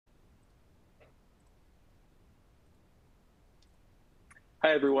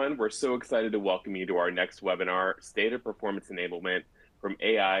Hi, everyone. We're so excited to welcome you to our next webinar, State of Performance Enablement from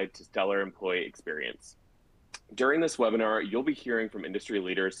AI to Stellar Employee Experience. During this webinar, you'll be hearing from industry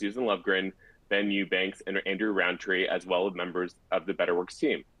leaders Susan Lovegren, Eubanks, and Andrew Roundtree, as well as members of the Betterworks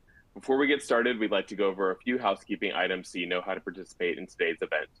team. Before we get started, we'd like to go over a few housekeeping items so you know how to participate in today's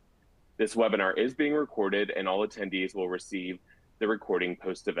event. This webinar is being recorded, and all attendees will receive the recording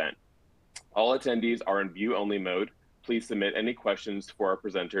post-event. All attendees are in view-only mode. Please submit any questions for our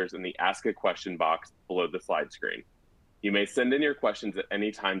presenters in the Ask a Question box below the slide screen. You may send in your questions at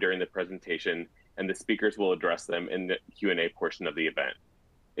any time during the presentation, and the speakers will address them in the Q&A portion of the event.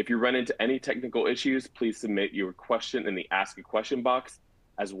 If you run into any technical issues, please submit your question in the Ask a Question box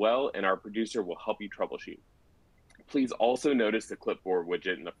as well, and our producer will help you troubleshoot. Please also notice the clipboard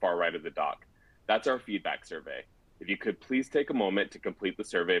widget in the far right of the dock. That's our feedback survey. If you could please take a moment to complete the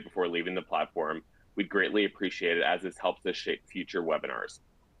survey before leaving the platform, we'd greatly appreciate it, as this helps us shape future webinars.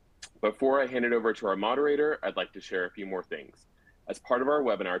 Before I hand it over to our moderator, I'd like to share a few more things. As part of our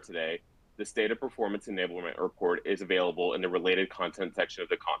webinar today, the State of Performance Enablement report is available in the related content section of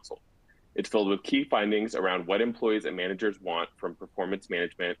the console. It's filled with key findings around what employees and managers want from performance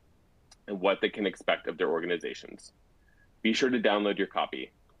management and what they can expect of their organizations. Be sure to download your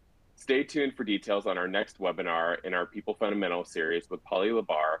copy. Stay tuned for details on our next webinar in our People Fundamentals series with Polly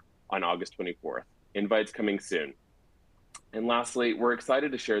Labar on August 24th. Invites coming soon. And lastly, we're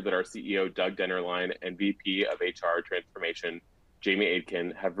excited to share that our CEO, Doug Dennerlein, and VP of HR Transformation, Jamie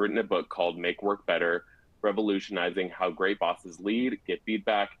Aitken, have written a book called Make Work Better, Revolutionizing How Great Bosses Lead, Get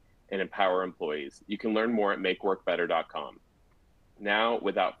Feedback, and Empower Employees. You can learn more at makeworkbetter.com. Now,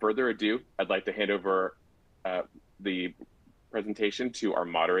 without further ado, I'd like to hand over the presentation to our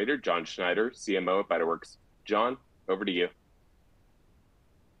moderator, John Schneider, CMO at Betterworks. John, over to you.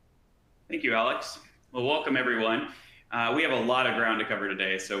 Thank you, Alex. Well, welcome everyone. We have a lot of ground to cover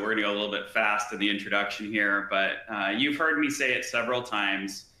today, so we're gonna go a little bit fast in the introduction here, but you've heard me say it several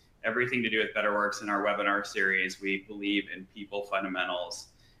times, everything to do with Betterworks in our webinar series, we believe in people fundamentals.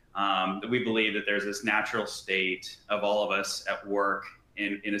 We believe that there's this natural state of all of us at work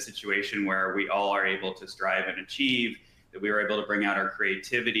in a situation where we all are able to strive and achieve, that we are able to bring out our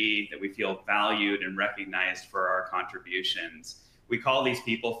creativity, that we feel valued and recognized for our contributions. We call these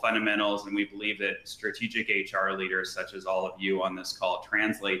people fundamentals, and we believe that strategic HR leaders, such as all of you on this call,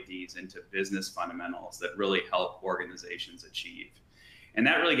 translate these into business fundamentals that really help organizations achieve. And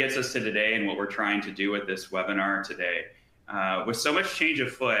that really gets us to today and what we're trying to do with this webinar today. With so much change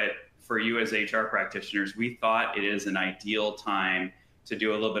afoot for you as HR practitioners, we thought it is an ideal time to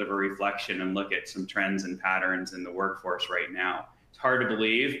do a little bit of a reflection and look at some trends and patterns in the workforce right now. It's hard to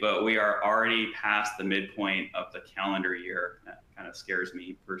believe, but we are already past the midpoint of the calendar year. That kind of scares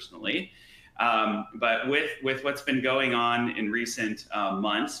me personally. But with what's been going on in recent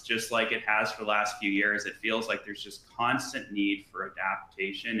months, just like it has for the last few years, it feels like there's just constant need for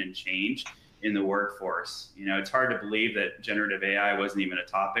adaptation and change in the workforce. You know, it's hard to believe that generative AI wasn't even a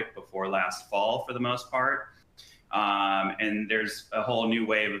topic before last fall for the most part. And there's a whole new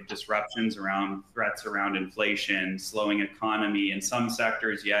wave of disruptions around threats around inflation, slowing economy in some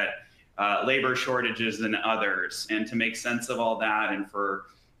sectors, yet labor shortages in others. And to make sense of all that and for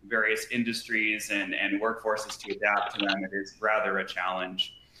various industries and workforces to adapt to them, it is rather a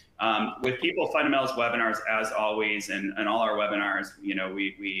challenge. With People Fundamentals webinars, as always, and all our webinars, you know,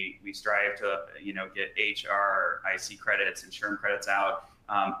 we strive to, you know, get HR, IC credits, and SHRM credits out.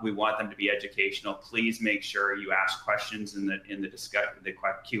 We want them to be educational. Please make sure you ask questions in the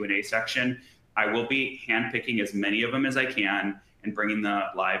Q&A section. I will be handpicking as many of them as I can and bringing them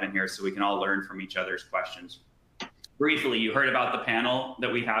live in here so we can all learn from each other's questions. Briefly, you heard about the panel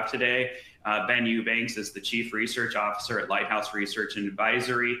that we have today. Eubanks is the Chief Research Officer at Lighthouse Research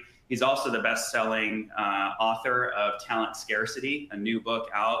Advisory. He's also the best-selling author of Talent Scarcity, a new book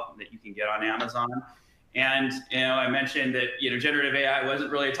out that you can get on Amazon. And I mentioned that generative AI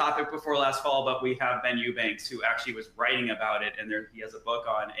wasn't really a topic before last fall, but we have Eubanks, who actually was writing about it, and he has a book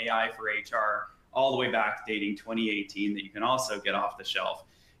on AI for HR all the way back dating 2018 that you can also get off the shelf.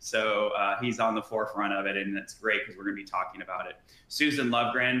 So he's on the forefront of it, and it's great because we're going to be talking about it. Susan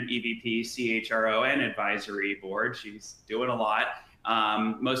Lovegren, EVP, CHRO, and Advisory Board. She's doing a lot.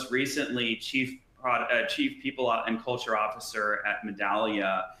 Most recently, Chief People and Culture Officer at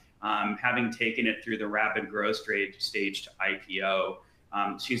Medallia, having taken it through the rapid growth stage to IPO.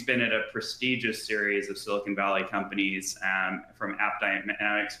 She's been at a prestigious series of Silicon Valley companies, from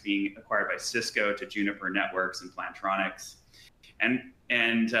AppDynamics being acquired by Cisco to Juniper Networks and Plantronics. And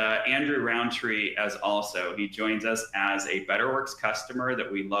Andrew Roundtree he joins us as a Betterworks customer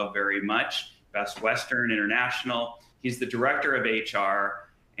that we love very much, Best Western International. He's the director of HR,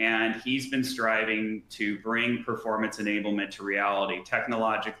 and he's been striving to bring performance enablement to reality,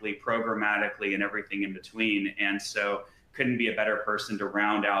 technologically, programmatically, and everything in between. And so couldn't be a better person to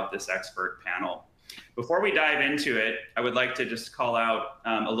round out this expert panel. Before we dive into it, I would like to just call out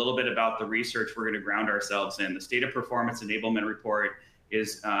a little bit about the research we're going to ground ourselves in. The State of Performance Enablement Report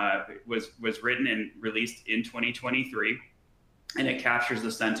was written and released in 2023, and it captures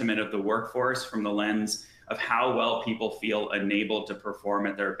the sentiment of the workforce from the lens of how well people feel enabled to perform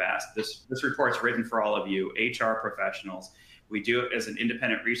at their best. This report's written for all of you, HR professionals. We do it as an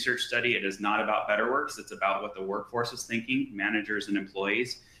independent research study. It is not about Betterworks. It's about what the workforce is thinking, managers and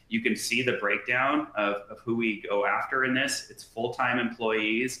employees. You can see the breakdown of who we go after in this. It's full-time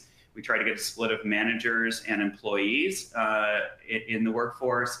employees. We try to get a split of managers and employees in the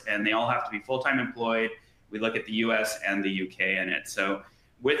workforce, and they all have to be full-time employed. We look at the US and the UK in it. So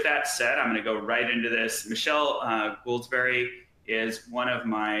with that said, I'm going to go right into this. Michelle Gouldsberry is one of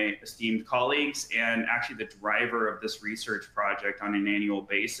my esteemed colleagues and actually the driver of this research project on an annual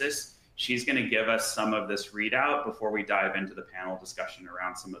basis. She's going to give us some of this readout before we dive into the panel discussion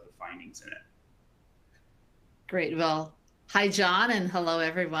around some of the findings in it. Great. Well, hi, John, and hello,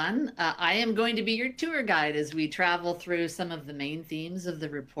 everyone. I am going to be your tour guide as we travel through some of the main themes of the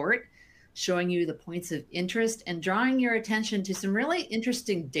report, showing you the points of interest and drawing your attention to some really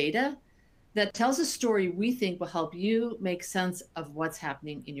interesting data that tells a story we think will help you make sense of what's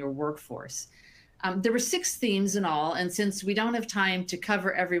happening in your workforce. There were 6 themes in all, and since we don't have time to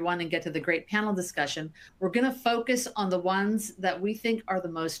cover every one and get to the great panel discussion, we're going to focus on the ones that we think are the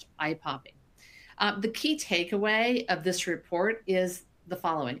most eye-popping. The key takeaway of this report is the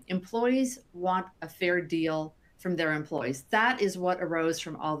following. Employees want a fair deal from their employees. That is what arose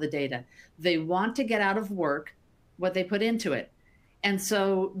from all the data. They want to get out of work what they put into it. And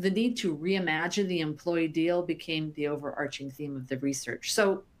so the need to reimagine the employee deal became the overarching theme of the research.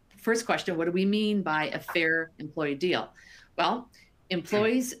 So first question, what do we mean by a fair employee deal? Well,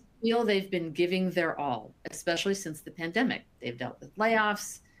 employees feel they've been giving their all, especially since the pandemic. They've dealt with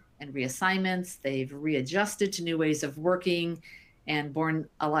layoffs and reassignments. They've readjusted to new ways of working and borne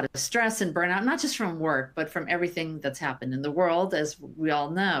a lot of stress and burnout, not just from work, but from everything that's happened in the world, as we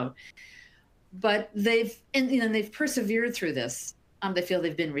all know. But they've persevered through this. They feel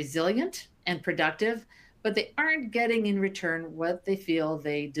they've been resilient and productive, but they aren't getting in return what they feel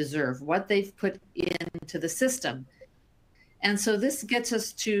they deserve, what they've put into the system. And so this gets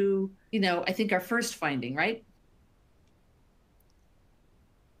us to, I think our first finding, right?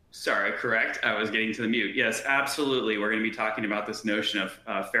 Sorry, correct. I was getting to the mute. Yes, absolutely. We're going to be talking about this notion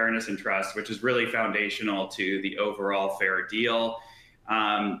of fairness and trust, which is really foundational to the overall fair deal.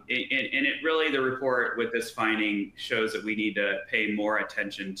 And it really, the report with this finding shows that we need to pay more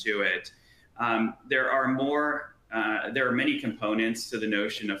attention to it. There are many components to the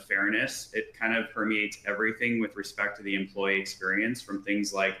notion of fairness. It kind of permeates everything with respect to the employee experience, from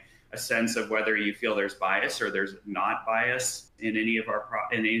things like a sense of whether you feel there's bias or there's not bias in any of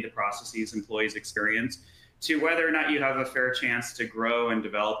the processes employees experience, to whether or not you have a fair chance to grow and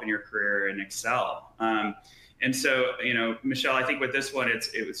develop in your career and excel. And so, Michelle, I think with this one,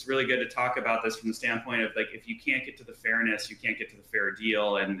 it's really good to talk about this from the standpoint of, like, if you can't get to the fairness, you can't get to the fair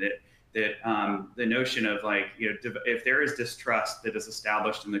deal, and that the notion of, like, if there is distrust that is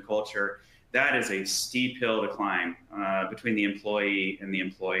established in the culture, that is a steep hill to climb between the employee and the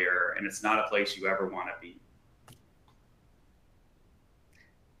employer, and it's not a place you ever want to be.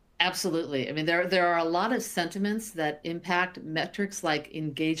 Absolutely. I mean, there are a lot of sentiments that impact metrics like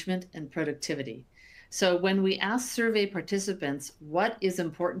engagement and productivity. So when we ask survey participants what is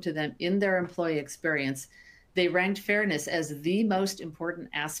important to them in their employee experience, they ranked fairness as the most important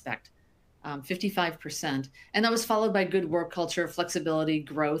aspect, 55%. And that was followed by good work culture, flexibility,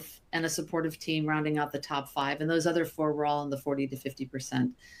 growth, and a supportive team rounding out the top 5. And those other 4 were all in the 40 to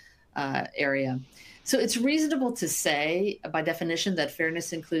 50% area. So it's reasonable to say, by definition, that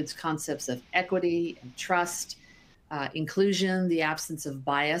fairness includes concepts of equity and trust, inclusion, the absence of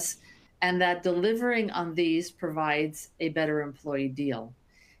bias, and that delivering on these provides a better employee deal.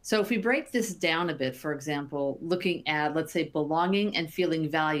 So if we break this down a bit, for example, looking at, let's say, belonging and feeling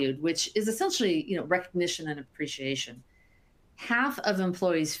valued, which is essentially, recognition and appreciation. Half of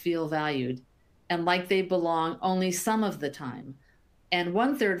employees feel valued and like they belong only some of the time. And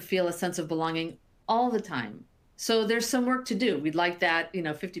 1/3 feel a sense of belonging all the time. So there's some work to do. We'd like that,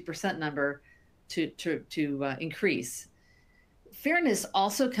 50% number to increase. Fairness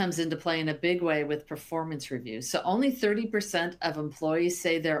also comes into play in a big way with performance reviews. So only 30% of employees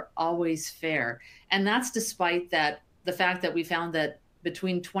say they're always fair. And that's despite the fact that we found that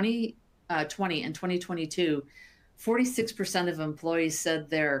between 2020 and 2022, 46% of employees said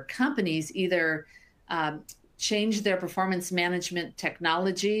their companies either changed their performance management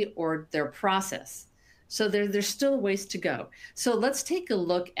technology or their process. So there's still ways to go. So let's take a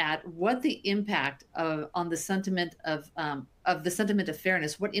look at what the impact on the sentiment of the sentiment of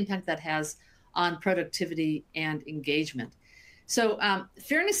fairness, what impact that has on productivity and engagement. So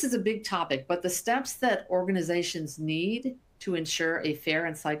fairness is a big topic, but the steps that organizations need to ensure a fair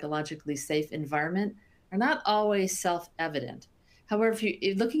and psychologically safe environment are not always self-evident. However, if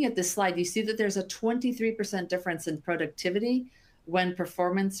you're looking at this slide, you see that there's a 23% difference in productivity when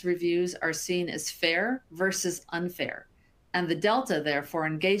performance reviews are seen as fair versus unfair. And the delta there for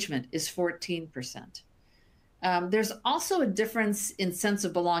engagement is 14%. There's also a difference in sense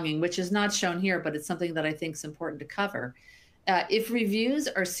of belonging, which is not shown here, but it's something that I think is important to cover. If reviews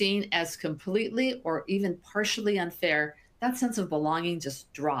are seen as completely or even partially unfair, that sense of belonging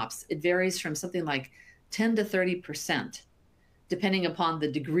just drops. It varies from something like 10 to 30%. Depending upon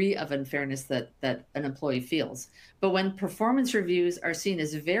the degree of unfairness that an employee feels. But when performance reviews are seen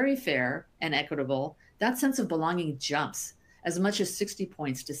as very fair and equitable, that sense of belonging jumps as much as 60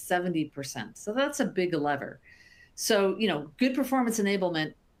 points to 70%. So that's a big lever. So, good performance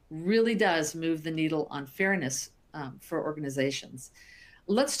enablement really does move the needle on fairness for organizations.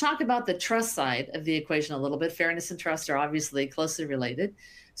 Let's talk about the trust side of the equation a little bit. Fairness and trust are obviously closely related.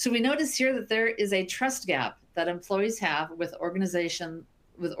 So we notice here that there is a trust gap that employees have with organizational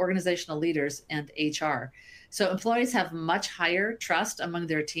leaders and HR. So employees have much higher trust among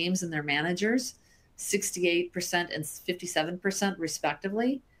their teams and their managers, 68% and 57%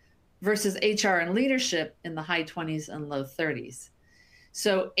 respectively, versus HR and leadership in the high 20s and low 30s.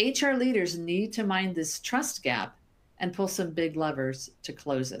 So HR leaders need to mind this trust gap and pull some big levers to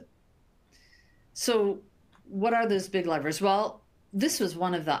close it. So what are those big levers? Well, this was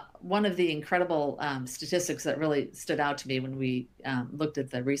one of the incredible statistics that really stood out to me when we looked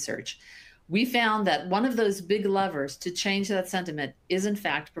at the research. We found that one of those big levers to change that sentiment is in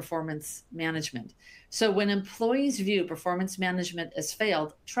fact performance management. So when employees view performance management as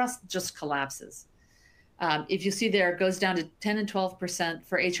failed, trust just collapses. If you see there, it goes down to 10 and 12%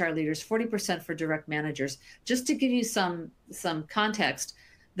 for HR leaders, 40% for direct managers. Just to give you some context,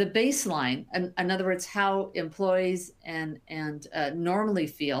 the baseline, in other words, how employees and normally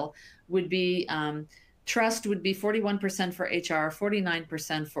feel, would be trust would be 41% for HR,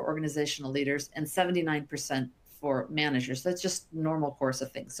 49% for organizational leaders, and 79% for managers. That's just normal course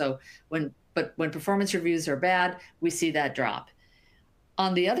of things. So when performance reviews are bad, we see that drop.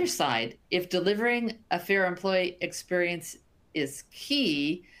 On the other side, if delivering a fair employee experience is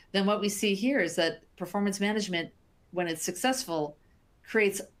key, then what we see here is that performance management, when it's successful,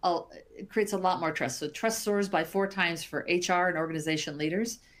 creates a lot more trust. So trust soars by 4 times for HR and organization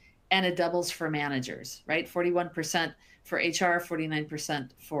leaders, and it doubles for managers, right? 41% for HR, 49%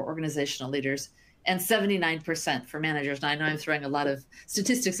 for organizational leaders, and 79% for managers. Now, I know I'm throwing a lot of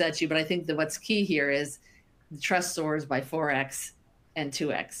statistics at you, but I think that what's key here is the trust soars by 4x and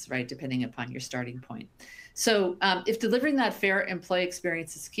 2x, right? Depending upon your starting point. So if delivering that fair employee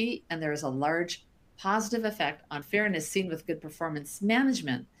experience is key, and there is a large positive effect on fairness seen with good performance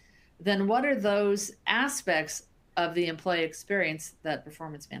management, then what are those aspects of the employee experience that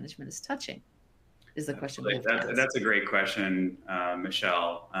performance management is touching? Is the question. That's a great question,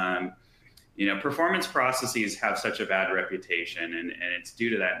 Michelle. Performance processes have such a bad reputation, and it's due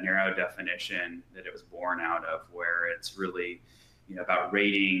to that narrow definition that it was born out of, where it's really about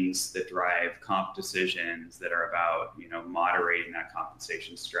ratings that drive comp decisions that are about moderating that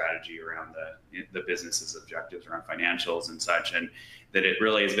compensation strategy around the business's objectives around financials and such, and that it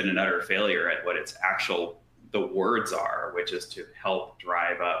really has been an utter failure at what the words are, which is to help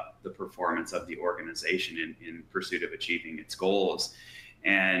drive up the performance of the organization in pursuit of achieving its goals.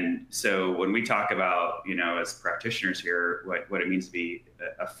 And so when we talk about, as practitioners here, what it means to be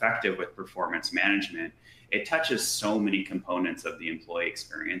effective with performance management, it touches so many components of the employee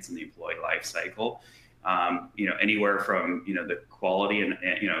experience and the employee life cycle. Anywhere from the quality and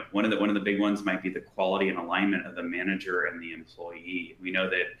one of the big ones might be the quality and alignment of the manager and the employee. We know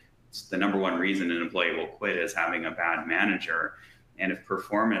that the number one reason an employee will quit is having a bad manager. And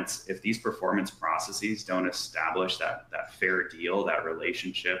if these performance processes don't establish that fair deal, that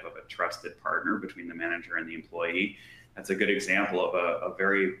relationship of a trusted partner between the manager and the employee, that's a good example of a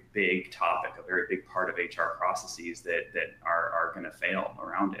very big topic, a very big part of HR processes that are going to fail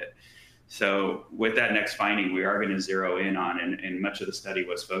around it. So with that next finding, we are going to zero in on, and much of the study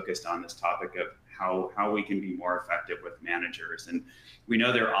was focused on this topic of how we can be more effective with managers. And we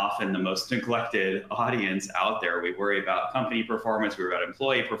know they're often the most neglected audience out there. We worry about company performance, we worry about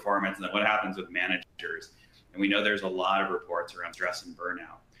employee performance, and then what happens with managers. And we know there's a lot of reports around stress and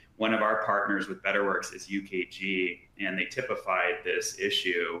burnout. One of our partners with Betterworks is UKG, and they typified this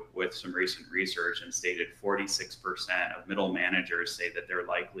issue with some recent research and stated 46% of middle managers say that they're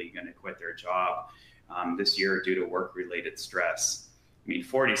likely going to quit their job this year due to work-related stress. I mean,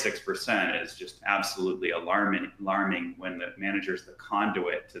 46% is just absolutely alarming when the manager's the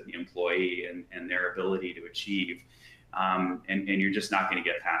conduit to the employee and their ability to achieve. And you're just not going to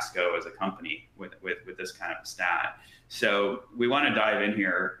get past go as a company with this kind of stat. So we want to dive in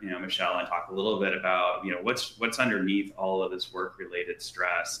here, Michelle, and talk a little bit about, what's underneath all of this work-related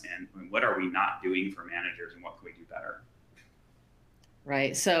stress, and what are we not doing for managers, and what can we do better?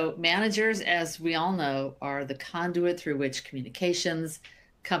 Right. So managers, as we all know, are the conduit through which communications,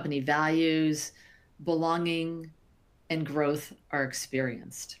 company values, belonging, and growth are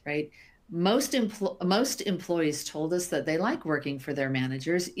experienced, right? Most employees told us that they like working for their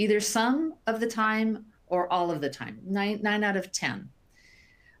managers, either some of the time or all of the time, 9 out of 10.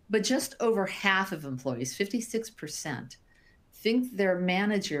 But just over half of employees, 56%, think their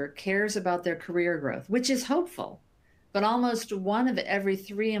manager cares about their career growth, which is hopeful. But almost 1 of every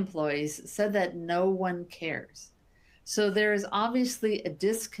 3 employees said that no one cares. So there is obviously a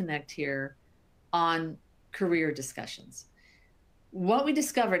disconnect here on career discussions. What we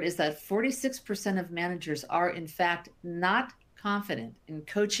discovered is that 46% of managers are, in fact, not confident in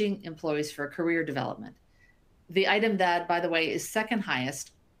coaching employees for career development. The item that, by the way, is second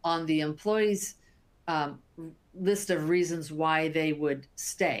highest on the employees' list of reasons why they would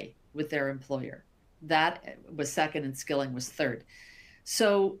stay with their employer. That was second, and skilling was third.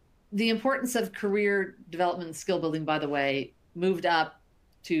 So the importance of career development and skill building, by the way, moved up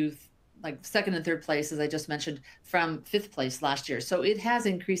to like second and third place, as I just mentioned, from 5th place last year. So it has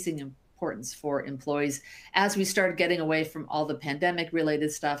increasing importance for employees as we start getting away from all the pandemic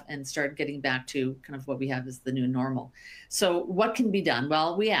related stuff and start getting back to kind of what we have as the new normal. So what can be done?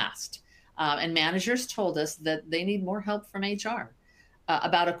 Well, we asked, and managers told us that they need more help from HR.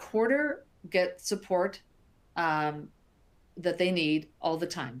 About a quarter get support that they need all the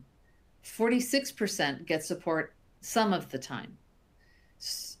time. 46% get support some of the time,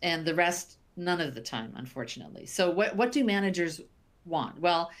 and the rest none of the time, unfortunately. So what do managers want?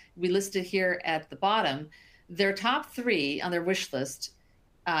 Well, we listed here at the bottom, their top 3 on their wish list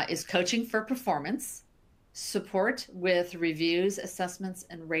is coaching for performance, support with reviews, assessments,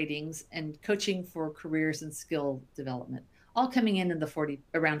 and ratings, and coaching for careers and skill development, all coming in the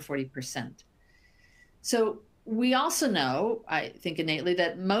around 40%. So we also know, I think innately,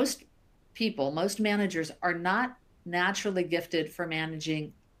 that most managers are not naturally gifted for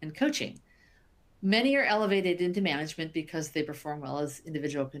managing and coaching. Many are elevated into management because they perform well as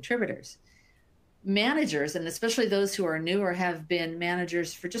individual contributors. Managers, and especially those who are new or have been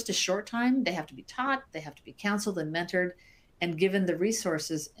managers for just a short time, they have to be taught, they have to be counseled and mentored, and given the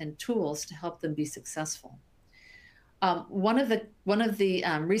resources and tools to help them be successful. One of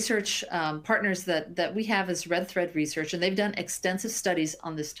the research partners that we have is Red Thread Research, and they've done extensive studies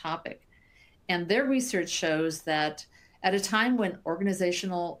on this topic. And their research shows that at a time when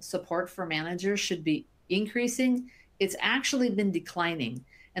organizational support for managers should be increasing, it's actually been declining.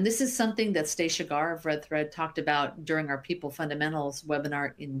 And this is something that Stacia Garr of Red Thread talked about during our People Fundamentals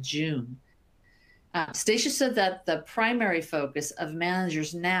webinar in June. Stacia said that the primary focus of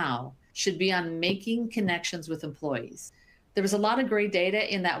managers now should be on making connections with employees. There was a lot of great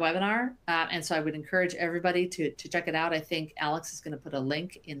data in that webinar, and so I would encourage everybody to check it out. I think Alex is going to put a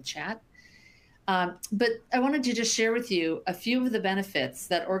link in chat. But I wanted to just share with you a few of the benefits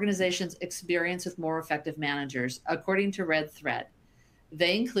that organizations experience with more effective managers, according to Red Thread.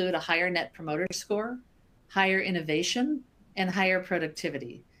 They include a higher net promoter score, higher innovation, and higher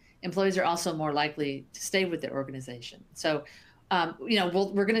productivity. Employees are also more likely to stay with the organization. So,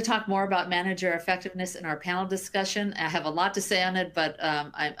 we're going to talk more about manager effectiveness in our panel discussion. I have a lot to say on it, but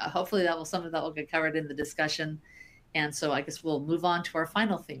hopefully some of that will get covered in the discussion. And so I guess we'll move on to our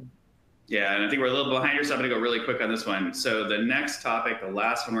final theme. Yeah, and I think we're a little behind yourself. I'm going to go really quick on this one. So the next topic, the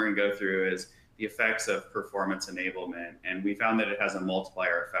last one we're going to go through, is the effects of performance enablement. And we found that it has a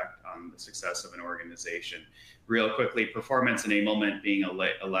multiplier effect on the success of an organization. Real quickly, performance enablement being a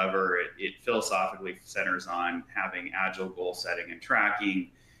lever, it philosophically centers on having agile goal setting and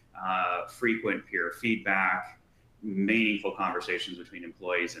tracking, frequent peer feedback, meaningful conversations between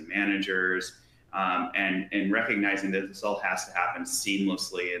employees and managers, and recognizing that this all has to happen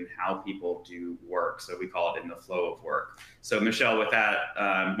seamlessly in how people do work. So we call it in the flow of work. So Michelle, with that,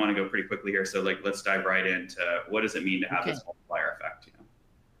 I want to go pretty quickly here. So let's dive right into what does it mean to have this multiplier effect?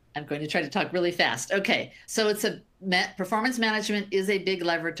 I'm going to try to talk really fast. Okay, so it's performance management is a big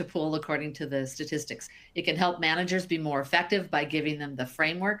lever to pull according to the statistics. It can help managers be more effective by giving them the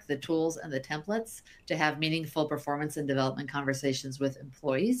framework, the tools, and the templates to have meaningful performance and development conversations with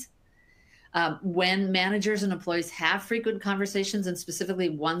employees. When managers and employees have frequent conversations, and specifically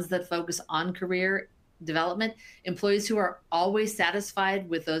ones that focus on career development, employees who are always satisfied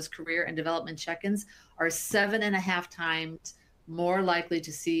with those career and development check-ins are 7.5 times more likely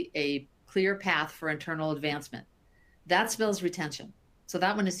to see a clear path for internal advancement. That spells retention. So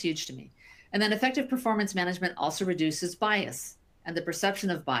that one is huge to me. And then effective performance management also reduces bias and the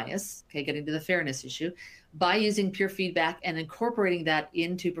perception of bias, okay, getting to the fairness issue, by using peer feedback and incorporating that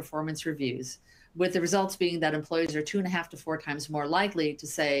into performance reviews, with the results being that employees are 2.5 to 4 times more likely to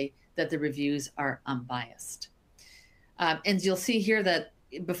say that the reviews are unbiased. And you'll see here that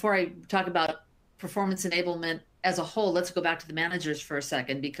before I talk about performance enablement as a whole, let's go back to the managers for a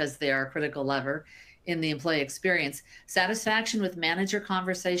second, because they are a critical lever in the employee experience. Satisfaction with manager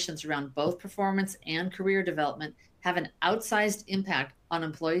conversations around both performance and career development have an outsized impact on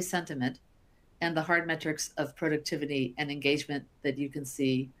employee sentiment and the hard metrics of productivity and engagement that you can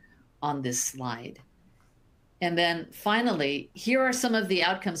see on this slide. And then finally, here are some of the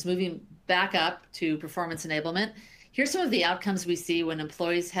outcomes, moving back up to performance enablement. Here's some of the outcomes we see when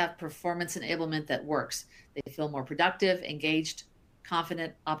employees have performance enablement that works. They feel more productive, engaged,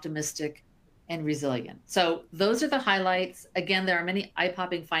 confident, optimistic, and resilient. So those are the highlights. Again, there are many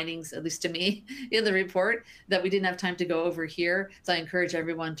eye-popping findings, at least to me, in the report that we didn't have time to go over here. So I encourage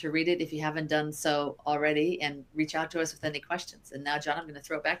everyone to read it if you haven't done so already, and reach out to us with any questions. And now, John, I'm going to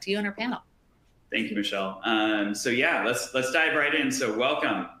throw it back to you and our panel. Thank you, Michelle. So yeah, let's dive right in. So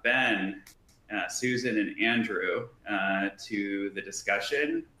welcome, Ben, Susan, and Andrew to the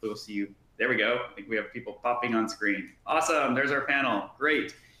discussion. We'll see you. There we go. I think we have people popping on screen. Awesome. There's our panel.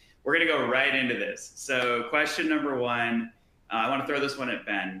 Great. We're going to go right into this. So question number one, I want to throw this one at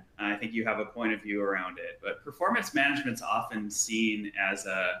Ben. I think you have a point of view around it, but performance management's often seen as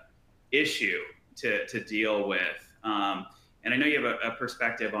a issue to deal with. And I know you have a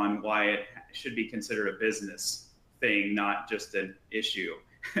perspective on why it should be considered a business thing, not just an issue.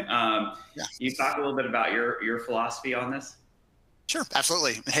 Yeah. You talk a little bit about your philosophy on this? Sure,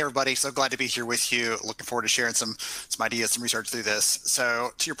 absolutely. Hey, everybody. So glad to be here with you. Looking forward to sharing some ideas, some research through this. So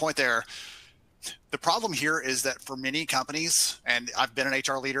to your point there, the problem here is that for many companies, and I've been an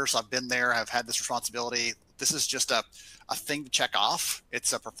HR leader, so I've been there, I've had this responsibility. This is just a thing to check off.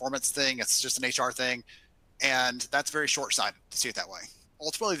 It's a performance thing. It's just an HR thing. And that's very short-sighted to see it that way.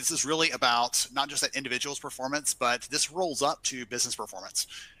 Ultimately, this is really about not just that individual's performance, but this rolls up to business performance.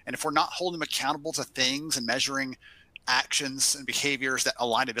 And if we're not holding them accountable to things and measuring actions and behaviors that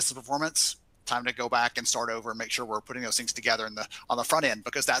align to business performance, time to go back and start over and make sure we're putting those things together on the front end,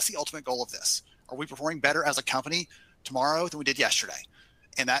 because that's the ultimate goal of this. Are we performing better as a company tomorrow than we did yesterday?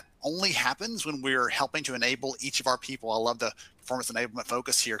 And that only happens when we're helping to enable each of our people. I love the performance enablement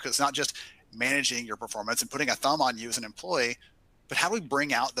focus here, because it's not just managing your performance and putting a thumb on you as an employee, but how do we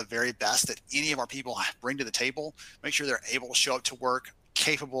bring out the very best that any of our people bring to the table, make sure they're able to show up to work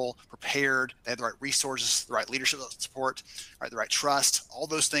capable, prepared, they have the right resources, the right leadership support, right, the right trust, all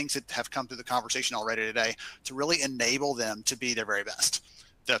those things that have come through the conversation already today to really enable them to be their very best.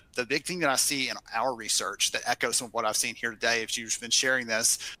 The big thing that I see in our research that echoes some of what I've seen here today, if you've been sharing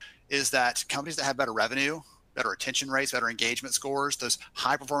this, is that companies that have better revenue, better retention rates, better engagement scores, those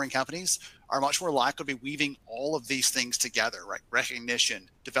high performing companies are much more likely to be weaving all of these things together, right? Recognition,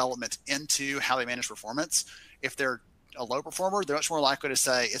 development into how they manage performance. If they're a low performer, they're much more likely to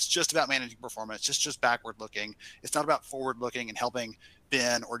say it's just about managing performance, it's just backward looking. It's not about forward looking and helping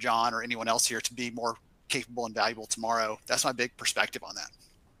Ben or John or anyone else here to be more capable and valuable tomorrow. That's my big perspective on that.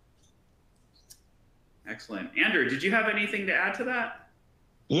 Excellent. Andrew, did you have anything to add to that?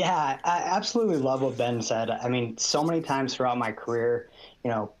 Yeah, I absolutely love what Ben said. I mean, so many times throughout my career,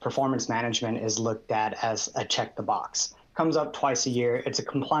 performance management is looked at as a check the box. Comes up twice a year. It's a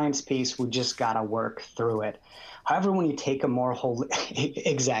compliance piece. We just got to work through it. However, when you take a more whole,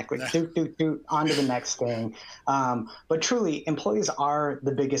 exactly, on to the next thing. But truly, employees are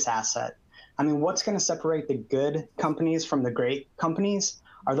the biggest asset. I mean, what's going to separate the good companies from the great companies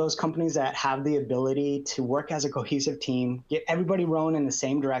are those companies that have the ability to work as a cohesive team, get everybody rowing in the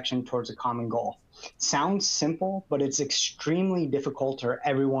same direction towards a common goal. Sounds simple, but it's extremely difficult, or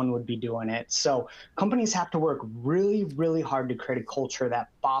everyone would be doing it. So companies have to work really, really hard to create a culture that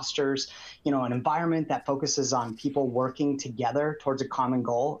fosters, an environment that focuses on people working together towards a common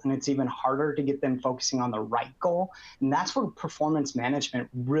goal. And it's even harder to get them focusing on the right goal. And that's where performance management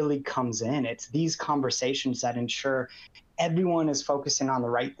really comes in. It's these conversations that ensure everyone is focusing on the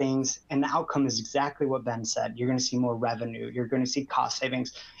right things, and the outcome is exactly what Ben said. You're going to see more revenue. You're going to see cost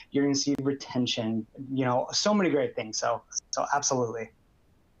savings. You're going to see retention. So many great things. So absolutely.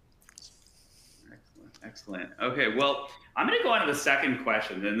 Excellent. Okay, well, I'm going to go on to the second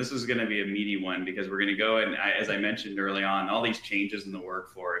question, and this is going to be a meaty one because we're going to go, and as I mentioned early on, all these changes in the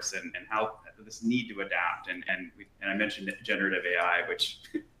workforce and how this need to adapt. And I mentioned generative AI, which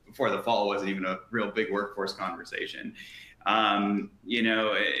before the fall wasn't even a real big workforce conversation. And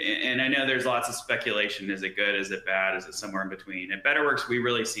I know there's lots of speculation. Is it good? Is it bad? Is it somewhere in between? At Betterworks, we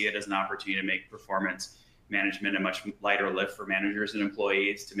really see it as an opportunity to make performance management a much lighter lift for managers and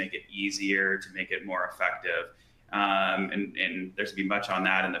employees, to make it easier, to make it more effective. And there's going to be much on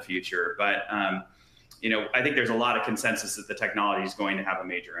that in the future. But, I think there's a lot of consensus that the technology is going to have a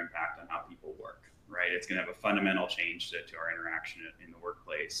major impact on how people work, right? It's going to have a fundamental change to our interaction in the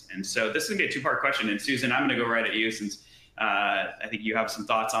workplace. And so this is going to be a two-part question. And Susan, I'm going to go right at you since I think you have some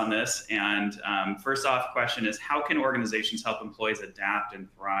thoughts on this. And first off, question is, how can organizations help employees adapt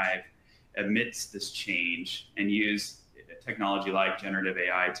and thrive amidst this change and use technology like generative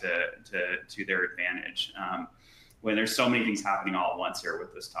AI to their advantage when there's so many things happening all at once here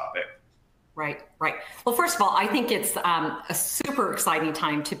with this topic? Right. Well, first of all, I think it's a super exciting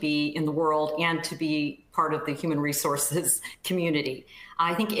time to be in the world and to be part of the human resources community.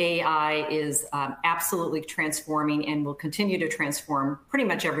 I think AI is absolutely transforming and will continue to transform pretty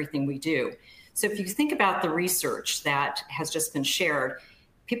much everything we do. So if you think about the research that has just been shared,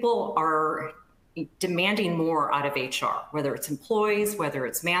 people are demanding more out of HR, whether it's employees, whether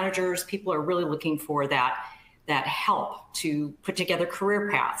it's managers. People are really looking for that help to put together career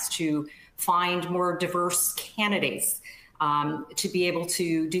paths, to find more diverse candidates, to be able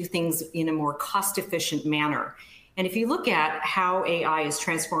to do things in a more cost-efficient manner. And if you look at how AI is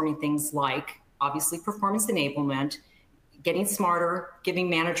transforming things like, obviously, performance enablement, getting smarter, giving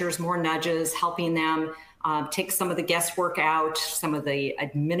managers more nudges, helping them take some of the guesswork out, some of the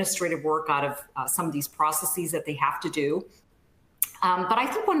administrative work out of some of these processes that they have to do. But I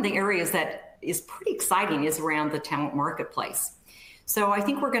think one of the areas that is pretty exciting is around the talent marketplace. So I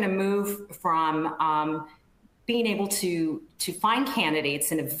think we're going to move from being able to find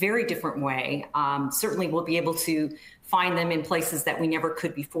candidates in a very different way. Certainly we'll be able to find them in places that we never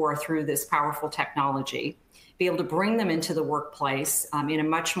could before through this powerful technology, be able to bring them into the workplace in a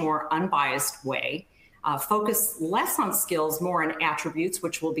much more unbiased way. Focus less on skills, more on attributes,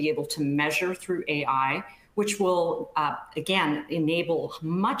 which we'll be able to measure through AI, which will, again, enable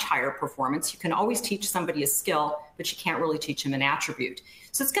much higher performance. You can always teach somebody a skill, but you can't really teach them an attribute.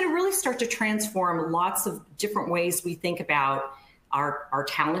 So it's going to really start to transform lots of different ways we think about our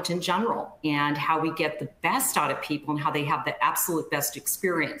talent in general and how we get the best out of people and how they have the absolute best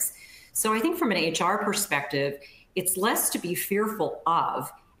experience. So I think from an HR perspective, it's less to be fearful of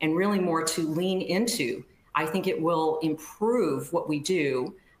and really more to lean into. I think it will improve what we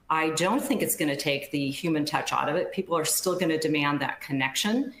do. I don't think it's going to take the human touch out of it. People are still going to demand that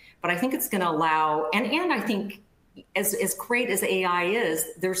connection, but I think it's going to allow, and I think as great as AI is,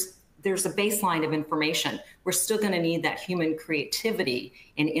 there's a baseline of information. We're still going to need that human creativity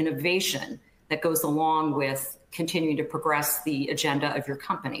and innovation that goes along with continuing to progress the agenda of your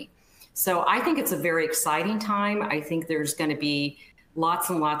company. So I think it's a very exciting time. I think there's going to be lots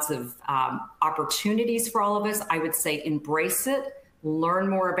and lots of opportunities for all of us. I would say embrace it, learn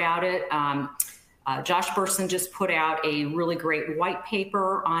more about it. Josh Burson just put out a really great white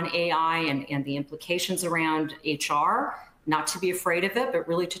paper on AI and the implications around HR, not to be afraid of it, but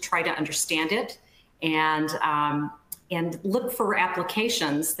really to try to understand it and look for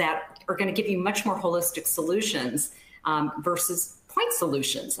applications that are going to give you much more holistic solutions versus point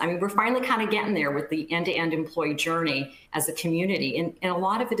solutions. I mean, we're finally kind of getting there with the end-to-end employee journey as a community, and a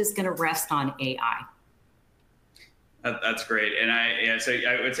lot of it is going to rest on AI. That's great. And so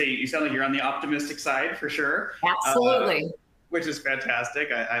I would say you sound like you're on the optimistic side for sure. Absolutely. Which is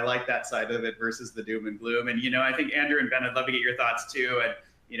fantastic. I like that side of it versus the doom and gloom. And, I think Andrew and Ben, I'd love to get your thoughts too.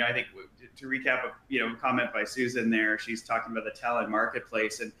 And, I think to recap, a comment by Susan there, she's talking about the talent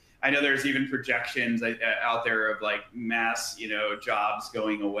marketplace. And I know there's even projections out there of like mass, jobs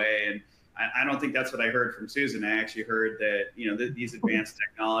going away. And I don't think that's what I heard from Susan. I actually heard that, these advanced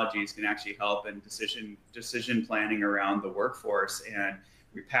technologies can actually help in decision planning around the workforce and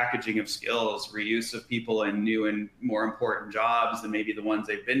repackaging of skills, reuse of people in new and more important jobs than maybe the ones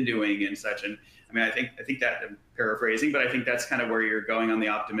they've been doing and such. And I mean, I think that, I'm paraphrasing, but I think that's kind of where you're going on the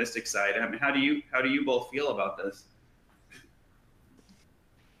optimistic side. I mean, how do you both feel about this?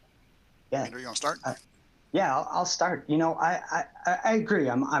 Yeah. Andrew, you want to start? Yeah, I'll start. I agree.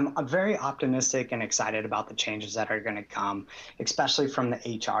 I'm very optimistic and excited about the changes that are going to come, especially from the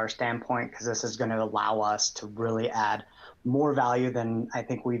HR standpoint, because this is going to allow us to really add more value than I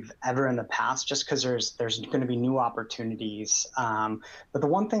think we've ever in the past, just because there's going to be new opportunities. But the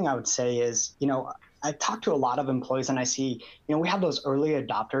one thing I would say is, I talk to a lot of employees and I see, we have those early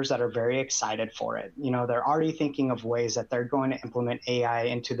adopters that are very excited for it. They're already thinking of ways that they're going to implement AI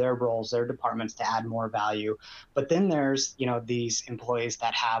into their roles, their departments to add more value. But then there's, these employees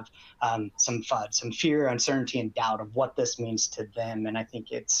that have some FUD, some fear, uncertainty, and doubt of what this means to them. And I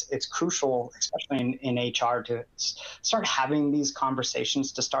think it's crucial, especially in HR, to start having these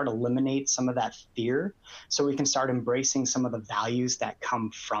conversations to start eliminate some of that fear so we can start embracing some of the values that come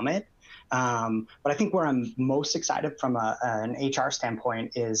from it. But I think where I'm most excited from an HR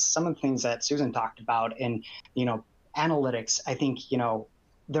standpoint is some of the things that Susan talked about in, analytics. I think,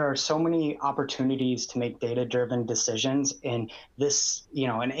 there are so many opportunities to make data-driven decisions, and this,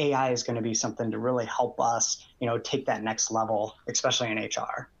 an AI is going to be something to really help us, take that next level, especially in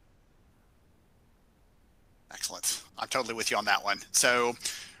HR. Excellent. I'm totally with you on that one. So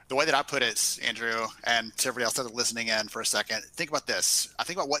the way that I put it, Andrew, and to everybody else that are listening in for a second, think about this. I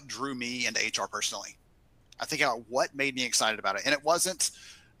think about what drew me into HR personally. I think about what made me excited about it. And it wasn't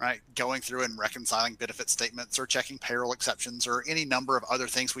going through and reconciling benefit statements or checking payroll exceptions or any number of other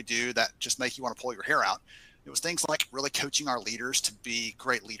things we do that just make you want to pull your hair out. It was things like really coaching our leaders to be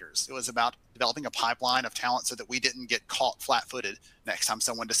great leaders. It was about developing a pipeline of talent so that we didn't get caught flat-footed next time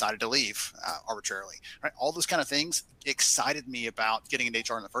someone decided to leave arbitrarily. All those kind of things excited me about getting into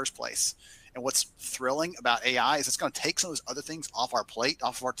HR in the first place. And what's thrilling about AI is it's going to take some of those other things off our plate,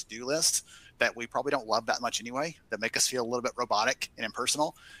 off of our to-do list that we probably don't love that much anyway, that make us feel a little bit robotic and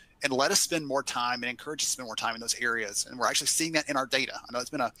impersonal, and let us spend more time and encourage us to spend more time in those areas. And we're actually seeing that in our data. I know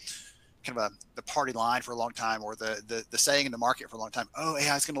it's been the party line for a long time, or the saying in the market for a long time, oh,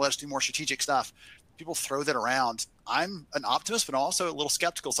 AI is going to let us do more strategic stuff. People throw that around. I'm an optimist, but also a little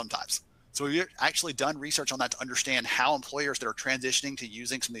skeptical sometimes. So we've actually done research on that to understand how employers that are transitioning to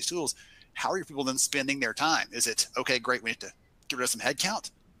using some of these tools, how are your people then spending their time? Is it, okay, great, we need to get rid of some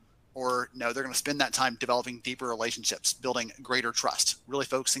headcount? Or no, they're going to spend that time developing deeper relationships, building greater trust, really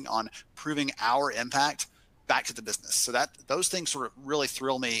focusing on proving our impact back to the business. So that those things sort of really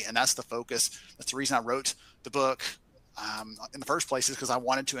thrill me, and that's the focus. That's the reason I wrote the book in the first place, is because I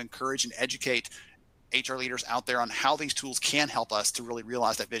wanted to encourage and educate HR leaders out there on how these tools can help us to really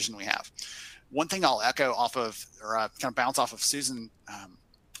realize that vision we have. One thing I'll echo off of, or kind of bounce off of Susan's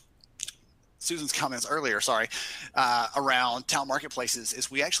comments earlier, around talent marketplaces, is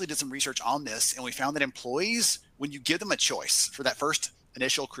we actually did some research on this, and we found that employees, when you give them a choice for that first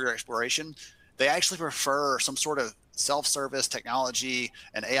initial career exploration, they actually prefer some sort of self-service technology,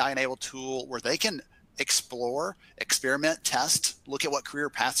 an AI-enabled tool where they can explore, experiment, test, look at what career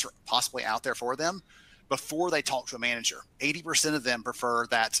paths are possibly out there for them before they talk to a manager. 80% of them prefer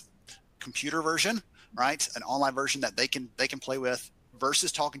that computer version, an online version that they can play with,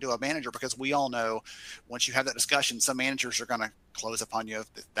 versus talking to a manager, because we all know once you have that discussion, some managers are going to close upon you.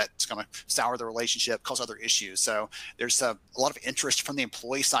 That's going to sour the relationship, cause other issues. So there's a lot of interest from the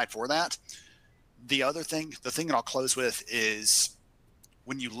employee side for that. The thing that I'll close with is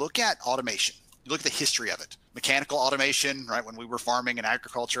when you look at automation, you look at the history of it, mechanical automation, when we were farming and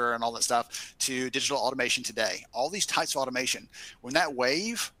agriculture and all that stuff, to digital automation today, all these types of automation, when that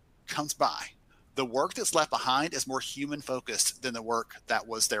wave comes by, the work that's left behind is more human focused than the work that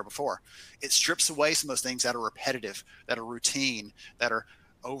was there before. It strips away some of those things that are repetitive, that are routine, that are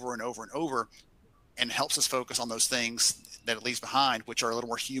over and over and over, and helps us focus on those things that it leaves behind, which are a little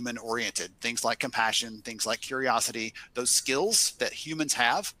more human oriented. Things like compassion, things like curiosity, those skills that humans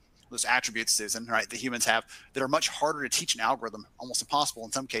have, those attributes, Susan, that humans have, that are much harder to teach an algorithm, almost impossible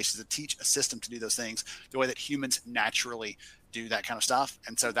in some cases to teach a system to do those things the way that humans naturally do that kind of stuff.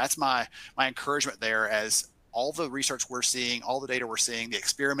 And so that's my encouragement there, as all the research we're seeing, all the data we're seeing, the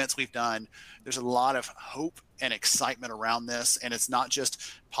experiments we've done, there's a lot of hope and excitement around this. And it's not just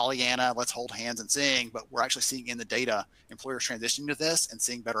Pollyanna, let's hold hands and sing, but we're actually seeing in the data employers transitioning to this and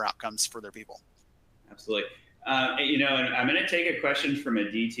seeing better outcomes for their people. Absolutely. And I'm going to take a question from a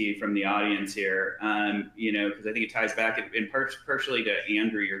DT from the audience here, because I think it ties back partially to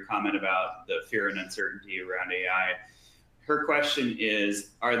Andrew, your comment about the fear and uncertainty around AI. Her question is,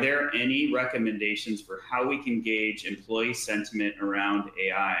 are there any recommendations for how we can gauge employee sentiment around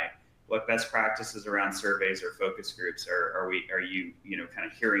AI? What best practices around surveys or focus groups are you kind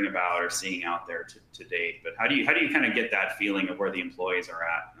of hearing about or seeing out there to date? But how do you kind of get that feeling of where the employees are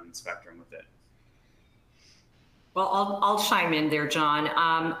at on the spectrum with it? Well, I'll chime in there, John.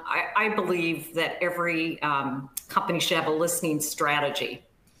 I believe that every company should have a listening strategy,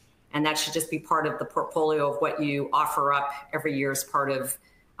 and that should just be part of the portfolio of what you offer up every year as part of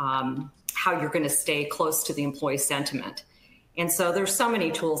how you're going to stay close to the employee sentiment. And so there's so many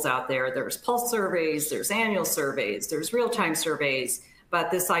tools out there. There's pulse surveys, there's annual surveys, there's real-time surveys,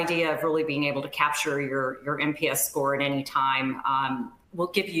 but this idea of really being able to capture your NPS score at any time will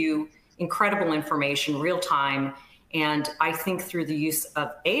give you incredible information, real time, and I think through the use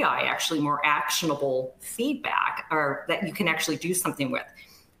of AI, actually more actionable feedback, or that you can actually do something with.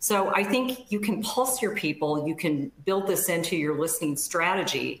 So I think you can pulse your people, you can build this into your listening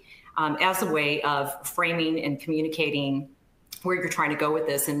strategy as a way of framing and communicating where you're trying to go with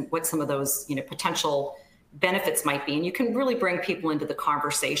this and what some of those potential benefits might be. And you can really bring people into the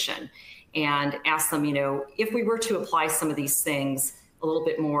conversation and ask them, if we were to apply some of these things a little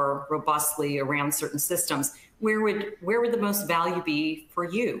bit more robustly around certain systems, where would the most value be for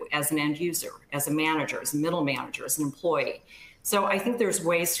you as an end user, as a manager, as a middle manager, as an employee? So I think there's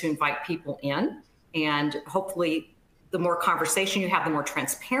ways to invite people in, and hopefully the more conversation you have, the more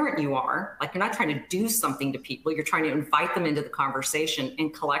transparent you are. Like, you're not trying to do something to people, you're trying to invite them into the conversation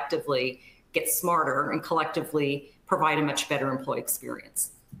and collectively get smarter and collectively provide a much better employee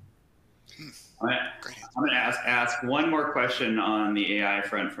experience. I'm going to ask one more question on the AI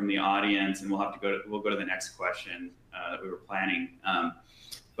front from the audience, and we'll go to the next question that we were planning.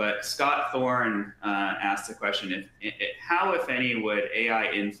 But Scott Thorne asked the question: how, if any, would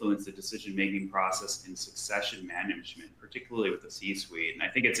AI influence the decision-making process in succession management, particularly with the C-suite? And I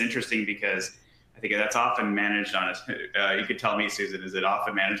think it's interesting because I think that's often managed on a. You could tell me, Susan, is it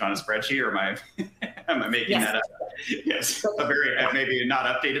often managed on a spreadsheet, or am I making that up? Yes, a very maybe not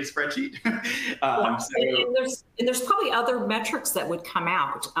updated spreadsheet. And there's probably other metrics that would come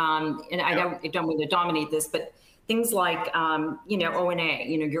out. And I don't want to dominate this, but things like O&A,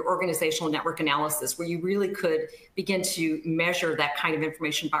 your organizational network analysis, where you really could begin to measure that kind of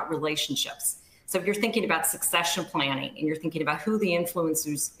information about relationships. So if you're thinking about succession planning and you're thinking about who the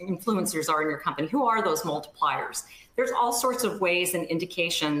influencers are in your company, who are those multipliers? There's all sorts of ways and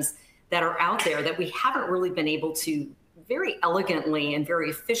indications that are out there that we haven't really been able to very elegantly and very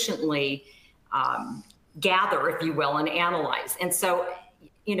efficiently gather, if you will, and analyze. And so,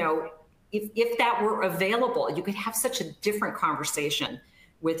 if that were available, you could have such a different conversation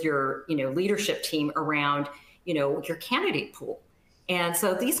with your, leadership team around, your candidate pool. And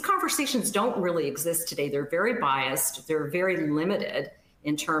so these conversations don't really exist today. They're very biased. They're very limited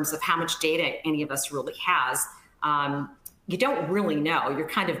in terms of how much data any of us really has. You don't really know. You're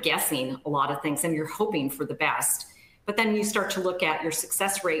kind of guessing a lot of things and you're hoping for the best. But then you start to look at your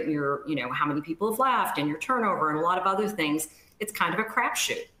success rate and your, how many people have left and your turnover and a lot of other things. It's kind of a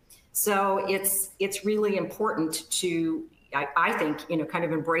crapshoot. So it's really important to, I think, kind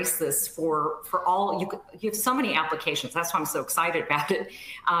of embrace this for all. You have so many applications. That's why I'm so excited about it.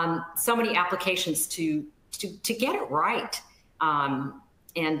 So many applications to get it right.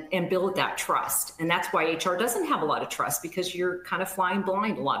 And build that trust. And that's why HR doesn't have a lot of trust, because you're kind of flying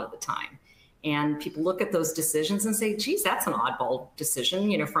blind a lot of the time. And people look at those decisions and say, geez, that's an oddball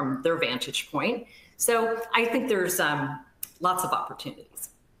decision, from their vantage point. So I think there's lots of opportunities.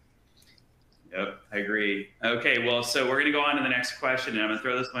 Yep, I agree. Okay, well, so we're going to go on to the next question, and I'm going to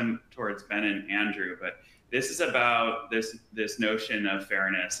throw this one towards Ben and Andrew, but this is about this notion of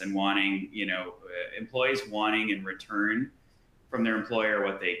fairness and wanting, employees wanting in return from their employer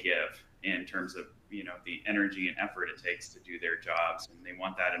what they give in terms of, the energy and effort it takes to do their jobs, and they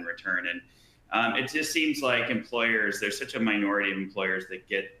want that in return. And it just seems like there's such a minority of employers that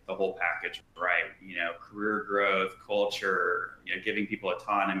get the whole package right, career growth, culture, giving people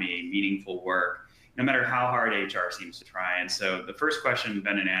autonomy, meaningful work, no matter how hard HR seems to try. And so the first question,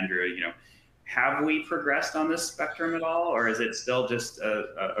 Ben and Andrew, have we progressed on this spectrum at all, or is it still just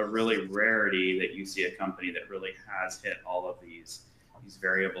a really rarity that you see a company that really has hit all of these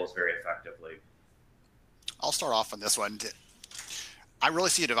variables very effectively? I'll start off on this one. I really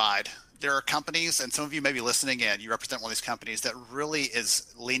see a divide. There are companies, and some of you may be listening in, you represent one of these companies that really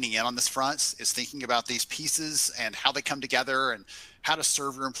is leaning in on this front, is thinking about these pieces and how they come together and how to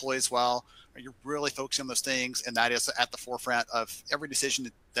serve your employees well. You're really focusing on those things, and that is at the forefront of every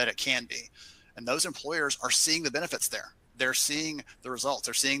decision that it can be. And those employers are seeing the benefits there. They're seeing the results.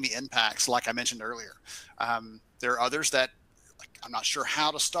 They're seeing the impacts, like I mentioned earlier. There are others that, I'm not sure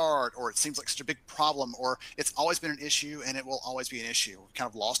how to start, or it seems like such a big problem, or it's always been an issue and it will always be an issue. We've kind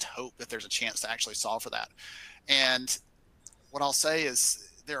of lost hope that there's a chance to actually solve for that. And what I'll say is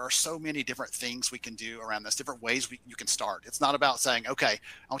there are so many different things we can do around this, different ways you can start. It's not about saying, okay,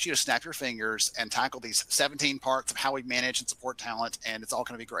 I want you to snap your fingers and tackle these 17 parts of how we manage and support talent, and it's all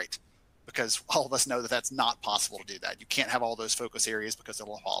going to be great. Because all of us know that that's not possible to do that. You can't have all those focus areas because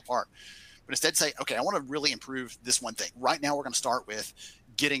it'll fall apart. But instead say, okay, I want to really improve this one thing. Right now, we're going to start with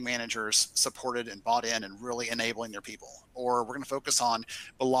getting managers supported and bought in and really enabling their people. Or we're going to focus on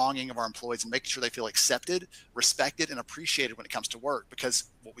belonging of our employees and making sure they feel accepted, respected, and appreciated when it comes to work. Because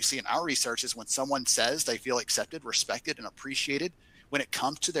what we see in our research is when someone says they feel accepted, respected, and appreciated when it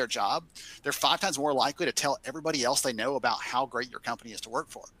comes to their job, they're 5 times more likely to tell everybody else they know about how great your company is to work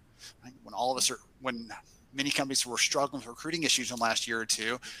for. Right? When many companies were struggling with recruiting issues in the last year or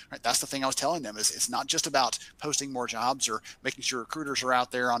two, right, that's the thing I was telling them is it's not just about posting more jobs or making sure recruiters are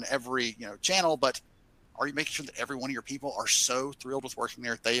out there on every channel, but are you making sure that every one of your people are so thrilled with working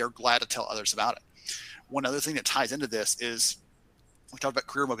there, they are glad to tell others about it? One other thing that ties into this is we talked about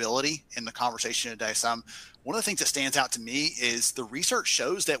career mobility in the conversation today. One of the things that stands out to me is the research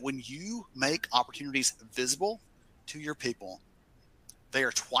shows that when you make opportunities visible to your people, they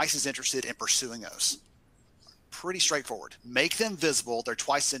are twice as interested in pursuing those. Pretty straightforward. Make them visible. They're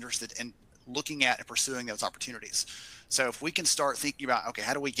twice as interested in looking at and pursuing those opportunities. So if we can start thinking about, okay,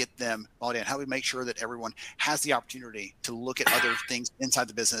 how do we get them bought in? How do we make sure that everyone has the opportunity to look at other things inside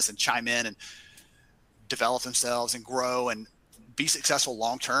the business and chime in and develop themselves and grow and be successful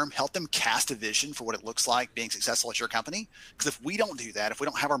long-term, help them cast a vision for what it looks like being successful at your company. Because if we don't do that, if we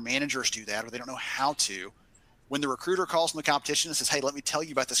don't have our managers do that, or they don't know how to, when the recruiter calls from the competition and says, hey, let me tell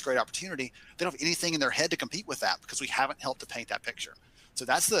you about this great opportunity, they don't have anything in their head to compete with that because we haven't helped to paint that picture. So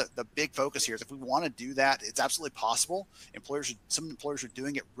that's the big focus here is if we want to do that, it's absolutely possible. Some employers are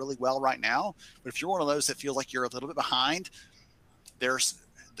doing it really well right now. But if you're one of those that feels like you're a little bit behind, there's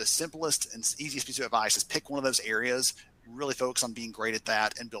the simplest and easiest piece of advice is pick one of those areas, really focus on being great at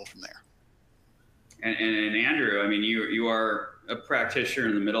that and build from there. And Andrew, I mean, you are a practitioner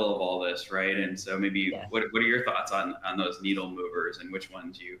in the middle of all this, right? And so maybe what are your thoughts on those needle movers and which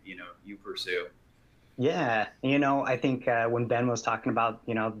ones you pursue? Yeah, I think when Ben was talking about,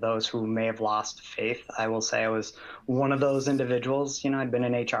 those who may have lost faith, I will say I was one of those individuals. I'd been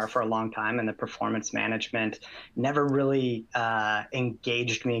in HR for a long time, and the performance management never really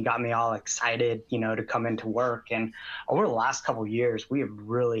engaged me, got me all excited, to come into work. And over the last couple of years, we have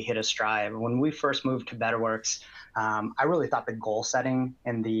really hit a stride. When we first moved to Betterworks, I really thought the goal setting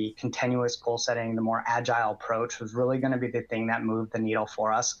and the continuous goal setting, the more agile approach was really going to be the thing that moved the needle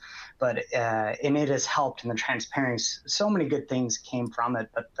for us. But and it has helped in the transparency. So many good things came from it,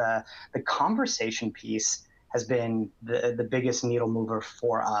 but the conversation piece has been the biggest needle mover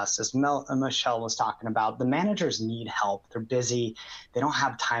for us. As Michelle was talking about, the managers need help. They're busy. They don't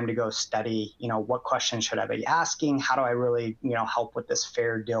have time to go study, what questions should I be asking? How do I really, help with this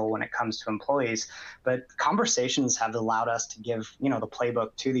fair deal when it comes to employees? But conversations have allowed us to give, the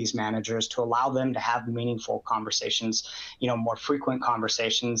playbook to these managers to allow them to have meaningful conversations, more frequent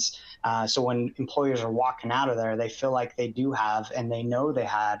conversations. So when employers are walking out of there, they feel like they do have, and they know they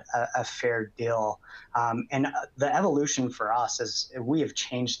had a fair deal. And the evolution for us is we have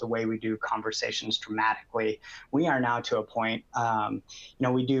changed the way we do conversations dramatically. We are now to a point,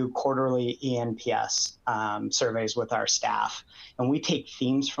 we do quarterly ENPS surveys with our staff, and we take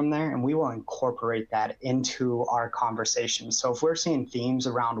themes from there and we will incorporate that into our conversations. So if we're seeing themes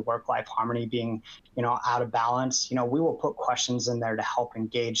around work-life harmony being, out of balance, we will put questions in there to help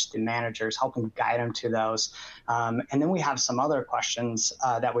engage the managers, help them guide them to those. And then we have some other questions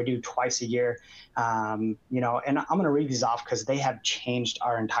that we do twice a year. And I'm going to read these off because they have changed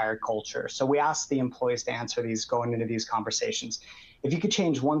our entire culture. So we ask the employees to answer these going into these conversations. If you could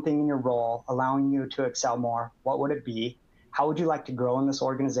change one thing in your role, allowing you to excel more, what would it be? How would you like to grow in this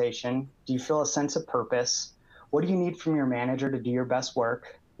organization? Do you feel a sense of purpose? What do you need from your manager to do your best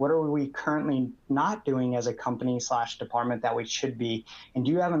work? What are we currently not doing as a company/department that we should be? And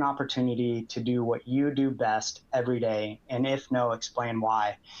do you have an opportunity to do what you do best every day? And if no, explain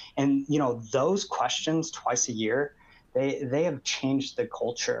why. And, those questions twice a year, they have changed the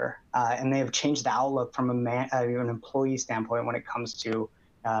culture and they have changed the outlook from an employee standpoint when it comes to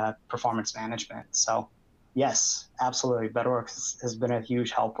performance management. So yes, absolutely. Betterworks has been a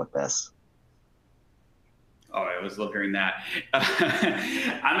huge help with this. Oh, I was hearing that.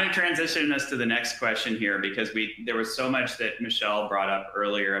 I'm going to transition us to the next question here because there was so much that Michelle brought up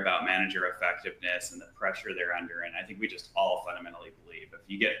earlier about manager effectiveness and the pressure they're under. And I think we just all fundamentally believe if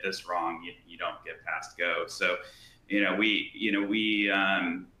you get this wrong, you don't get past go. So, we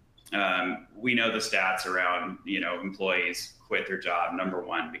know the stats around, employees quit their job, number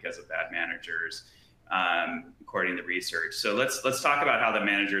one, because of bad managers. according to research. So let's talk about how the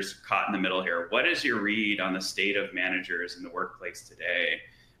manager's caught in the middle here. What is your read on the state of managers in the workplace today?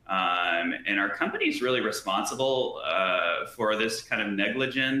 And are companies really responsible for this kind of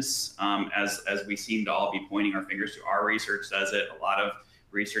negligence, as we seem to all be pointing our fingers to? Our research says it. A lot of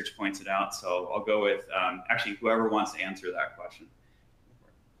research points it out. So I'll go with actually whoever wants to answer that question.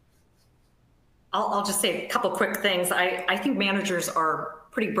 I'll just say a couple quick things. I think managers are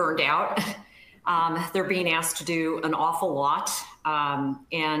pretty burned out. They're being asked to do an awful lot.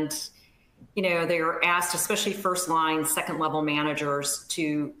 And, you know, they're asked, especially first line, second level managers,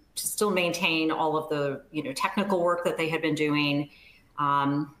 to still maintain all of the, you know, technical work that they had been doing,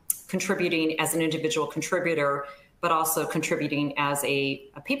 contributing as an individual contributor, but also contributing as a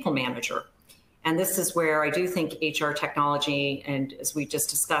people manager. And this is where I do think HR technology, and as we just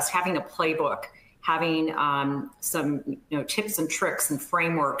discussed, having a playbook, having some, you know, tips and tricks and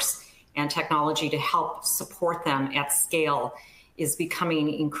frameworks and technology to help support them at scale is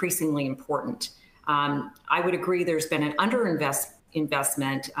becoming increasingly important. I would agree there's been an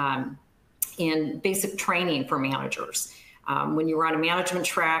investment in basic training for managers. When you were on a management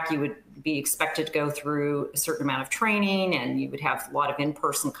track, you would be expected to go through a certain amount of training, and you would have a lot of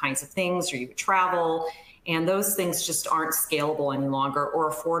in-person kinds of things, or you would travel. And those things just aren't scalable any longer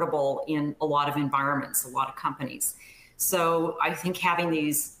or affordable in a lot of environments, a lot of companies. So I think having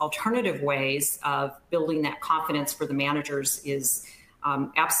these alternative ways of building that confidence for the managers is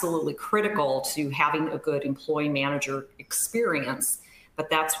absolutely critical to having a good employee manager experience. But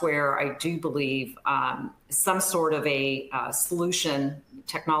that's where I do believe some sort of a solution,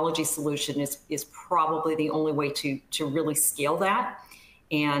 technology solution is probably the only way to really scale that,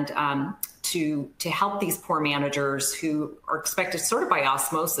 and to help these poor managers who are expected sort of by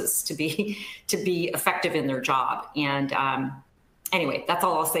osmosis to be effective in their job. And anyway, that's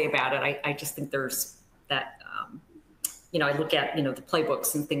all I'll say about it. I just think there's that, you know, I look at, you know, the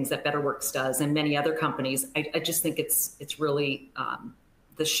playbooks and things that Betterworks does and many other companies. I just think it's really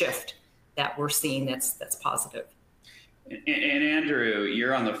the shift that we're seeing that's positive. And Andrew,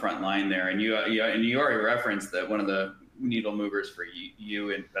 you're on the front line there, and you already referenced that one of the needle movers for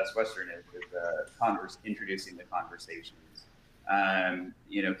you in Best Western is introducing the conversations.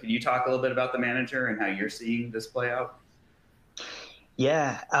 You know, can you talk a little bit about the manager and how you're seeing this play out?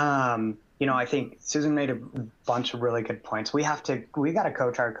 Yeah, you know, I think Susan made a bunch of really good points. We got to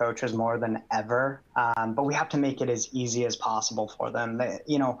coach our coaches more than ever, but we have to make it as easy as possible for them.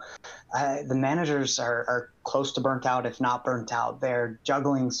 You know, the managers are close to burnt out, if not burnt out. They're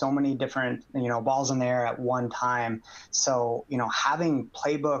juggling so many different, you know, balls in the air at one time. So, you know, having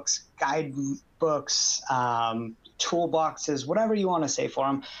playbooks, guidebooks, toolboxes, whatever you want to say for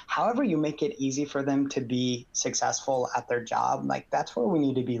them, however you make it easy for them to be successful at their job, like that's where we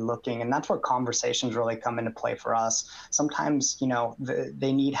need to be looking. And that's where conversations really come into play for us. Sometimes, you know,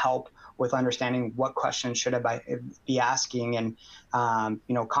 they need help with understanding what questions should I be asking. And,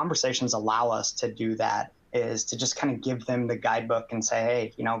 you know, conversations allow us to do that, is to just kind of give them the guidebook and say,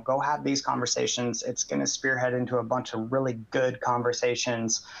 hey, you know, go have these conversations. It's going to spearhead into a bunch of really good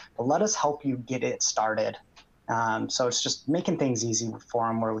conversations, but let us help you get it started. So it's just making things easy for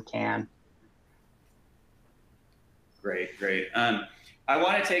them where we can. Great. I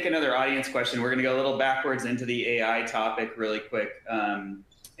want to take another audience question. We're going to go a little backwards into the AI topic really quick, and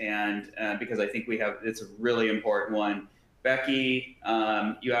because I think it's a really important one. Becky,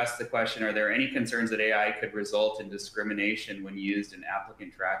 you asked the question, are there any concerns that AI could result in discrimination when used in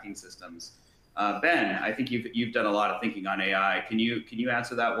applicant tracking systems? Ben, I think you've done a lot of thinking on AI. Can you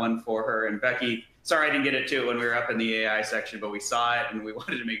answer that one for her? And Becky, sorry I didn't get it to it when we were up in the AI section, but we saw it and we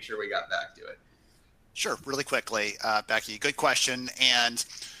wanted to make sure we got back to it. Sure, really quickly, Becky, good question. And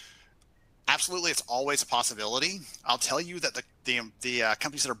absolutely, it's always a possibility. I'll tell you that the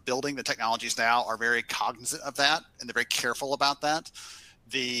companies that are building the technologies now are very cognizant of that, and they're very careful about that.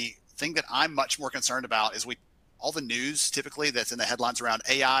 The thing that I'm much more concerned about is all the news typically that's in the headlines around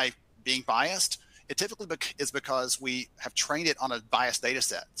AI being biased. It typically is because we have trained it on a biased data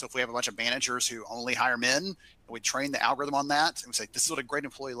set. So if we have a bunch of managers who only hire men, and we train the algorithm on that, and we say, this is what a great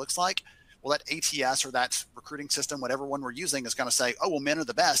employee looks like, well, that ATS or that recruiting system, whatever one we're using, is going to say, oh, well, men are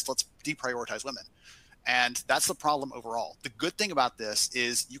the best. Let's deprioritize women. And that's the problem overall. The good thing about this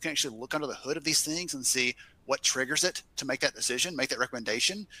is you can actually look under the hood of these things and see what triggers it to make that decision, make that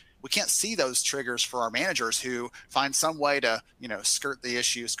recommendation. We can't see those triggers for our managers who find some way to, you know, skirt the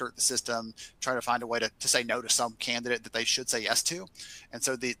issue, skirt the system, try to find a way to say no to some candidate that they should say yes to. And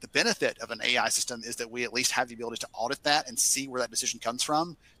so the benefit of an AI system is that we at least have the ability to audit that and see where that decision comes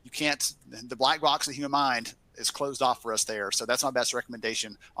from. You can't, the black box of the human mind is closed off for us there. So that's my best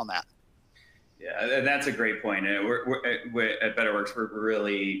recommendation on that. Yeah, and that's a great point. We're at Betterworks, we're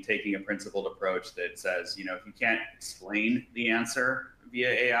really taking a principled approach that says, you know, if you can't explain the answer via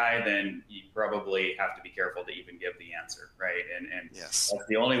AI, then you probably have to be careful to even give the answer, right? And Yes, that's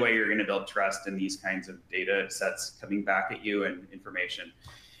the only way you're going to build trust in these kinds of data sets coming back at you and information.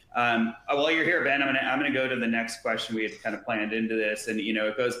 While you're here, Ben, I'm gonna go to the next question. We had kind of planned into this, and you know,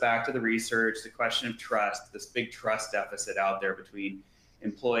 it goes back to the research, the question of trust, this big trust deficit out there between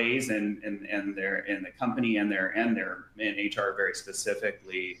employees and the company and HR very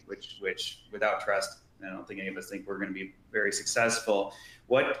specifically, which without trust, I don't think any of us think we're going to be very successful.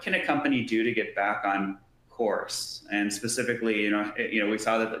 What can a company do to get back on course? And specifically, you know, we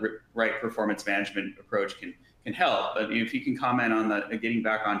saw that the right performance management approach can help. But if you can comment on the getting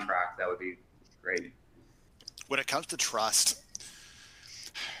back on track, that would be great. When it comes to trust,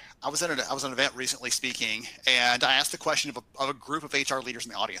 I was at an event recently speaking, and I asked the question of a group of HR leaders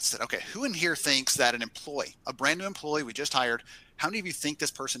in the audience. Said, okay, who in here thinks that an employee, a brand new employee we just hired, how many of you think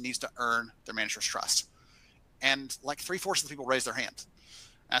this person needs to earn their manager's trust? And like 3/4 of the people raised their hand.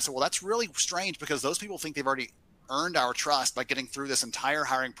 And I said, well, that's really strange because those people think they've already earned our trust by getting through this entire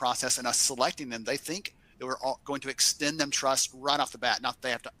hiring process and us selecting them. They think that we're all going to extend them trust right off the bat, not that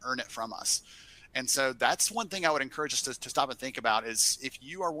they have to earn it from us. And so that's one thing I would encourage us to stop and think about is if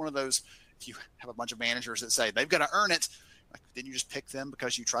you are one of those, if you have a bunch of managers that say they've got to earn it, then you just pick them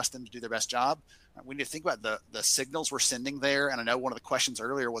because you trust them to do their best job. We need to think about the signals we're sending there. And I know one of the questions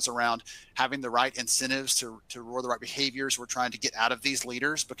earlier was around having the right incentives to reward the right behaviors we're trying to get out of these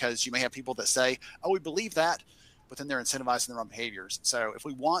leaders, because you may have people that say, oh, we believe that, but then they're incentivizing the wrong behaviors. So if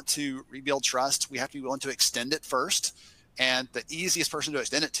we want to rebuild trust, we have to be willing to extend it first. And the easiest person to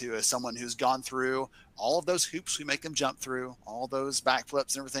extend it to is someone who's gone through all of those hoops we make them jump through, all those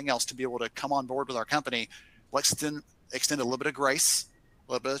backflips and everything else to be able to come on board with our company. Let's extend a little bit of grace,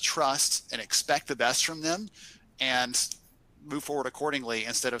 a little bit of trust, and expect the best from them and move forward accordingly,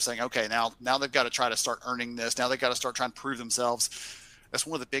 instead of saying, okay, now they've got to try to start earning this. Now they've got to start trying to prove themselves. That's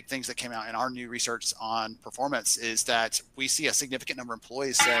one of the big things that came out in our new research on performance, is that we see a significant number of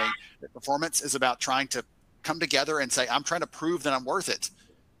employees saying that performance is about trying to come together and say, I'm trying to prove that I'm worth it,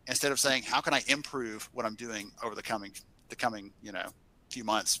 instead of saying, how can I improve what I'm doing over the coming, few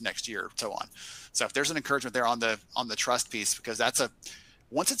months, next year, so on. So if there's an encouragement there on the trust piece, because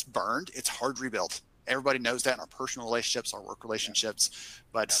once it's burned, it's hard to rebuild. Everybody knows that in our personal relationships, our work relationships,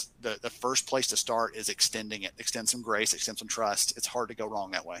 but the first place to start is extending it, extend some grace, extend some trust. It's hard to go wrong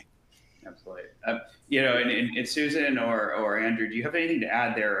that way. Absolutely. And Susan or Andrew, do you have anything to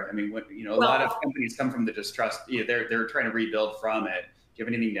add there? I mean, a lot of companies come from the distrust. They're trying to rebuild from it. Do you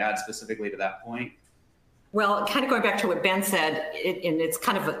have anything to add specifically to that point? Well, kind of going back to what Ben said, and it's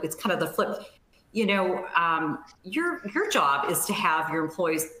kind of the flip. Your job is to have your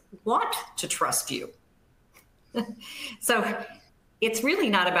employees want to trust you. So it's really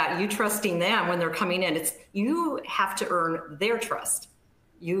not about you trusting them when they're coming in. It's you have to earn their trust.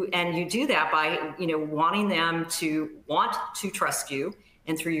 You do that by wanting them to want to trust you,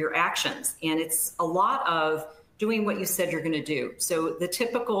 and through your actions. And it's a lot of doing what you said you're going to do. So the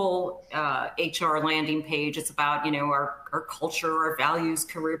typical HR landing page, it's about our culture, our values,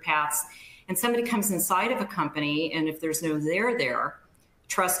 career paths. And somebody comes inside of a company, and if there's no there,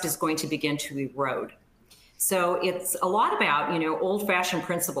 trust is going to begin to erode. So it's a lot about old-fashioned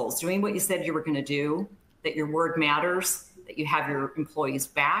principles, doing what you said you were going to do, that your word matters, that you have your employees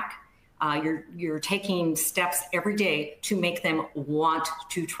back. You're taking steps every day to make them want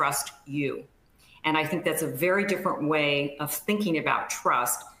to trust you. And I think that's a very different way of thinking about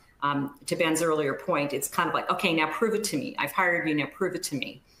trust. To Ben's earlier point, it's kind of like, okay, now prove it to me. I've hired you, now prove it to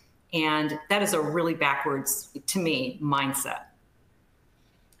me. And that is a really backwards, to me, mindset.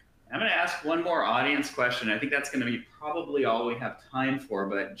 I'm going to ask one more audience question. I think that's going to be probably all we have time for,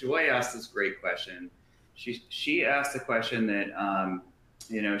 but Joy asked this great question. She asked the question that,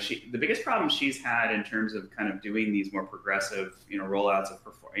 the biggest problem she's had in terms of kind of doing these more progressive, rollouts of,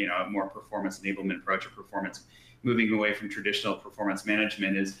 a more performance enablement approach, or performance, moving away from traditional performance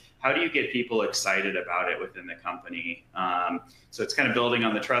management, is how do you get people excited about it within the company? So it's kind of building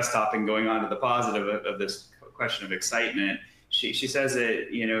on the trust topic and going on to the positive of this question of excitement. She says that,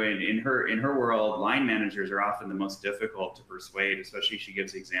 in her world, line managers are often the most difficult to persuade, especially she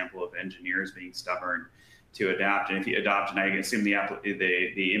gives the example of engineers being stubborn to adapt. And if you adopt, and I assume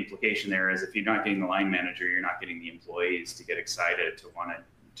the implication there is if you're not getting the line manager, you're not getting the employees to get excited to want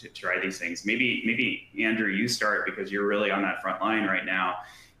to try these things. Maybe Andrew, you start, because you're really on that front line right now.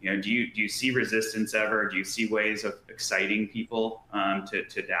 Do you see resistance ever? Do you see ways of exciting people to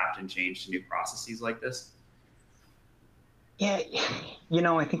adapt and change to new processes like this? Yeah,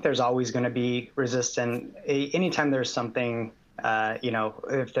 I think there's always going to be resistance. Anytime there's something,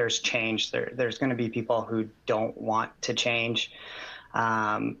 if there's change, there's going to be people who don't want to change.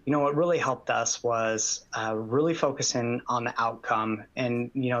 What really helped us was really focusing on the outcome and,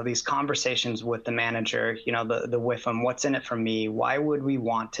 these conversations with the manager, the with them, what's in it for me? Why would we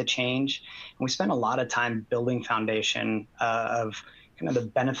want to change? And we spent a lot of time building foundation of kind of the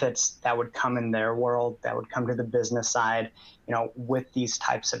benefits that would come in their world, that would come to the business side, with these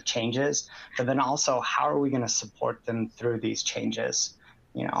types of changes. But then also, how are we going to support them through these changes?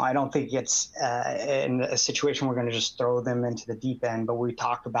 I don't think it's in a situation we're going to just throw them into the deep end, but we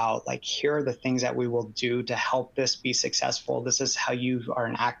talk about like, here are the things that we will do to help this be successful. This is how you are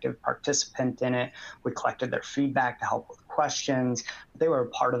an active participant in it. We collected their feedback to help with questions. They were a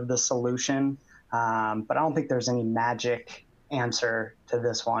part of the solution, but I don't think there's any magic answer to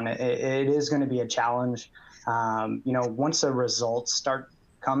this one. It is going to be a challenge. Once the results start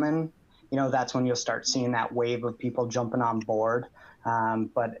coming, that's when you'll start seeing that wave of people jumping on board.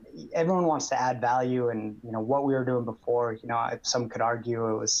 But everyone wants to add value, and what we were doing before, some could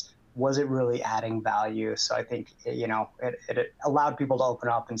argue was it really adding value? So I think it allowed people to open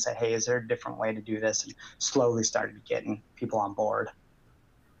up and say, hey, is there a different way to do this? And slowly started getting people on board.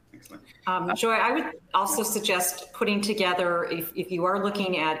 Excellent. Joy, I would also suggest putting together, if you are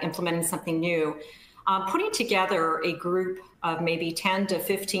looking at implementing something new, putting together a group of maybe 10 to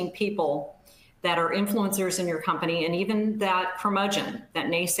 15 people that are influencers in your company, and even that curmudgeon, that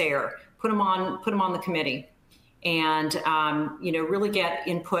naysayer, put them on the committee, and really get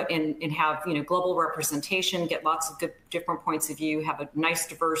input and have global representation, get lots of good different points of view, have a nice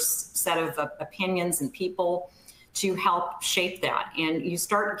diverse set of opinions and people to help shape that, and you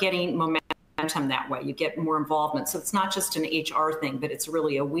start getting momentum that way. You get more involvement, so it's not just an HR thing, but it's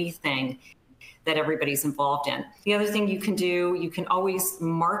really a we thing that everybody's involved in. The other thing you can do, you can always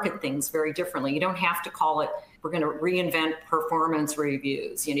market things very differently. You don't have to call it, we're going to reinvent performance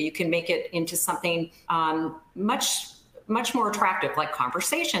reviews. You can make it into something much more attractive, like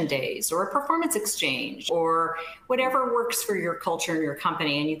conversation days or a performance exchange or whatever works for your culture and your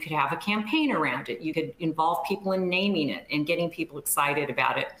company. And you could have a campaign around it. You could involve people in naming it and getting people excited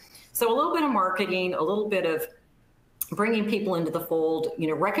about it. So a little bit of marketing, a little bit of bringing people into the fold,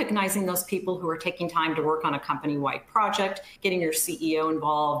 recognizing those people who are taking time to work on a company-wide project, getting your CEO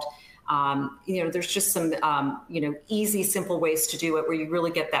involved. There's just some, easy, simple ways to do it where you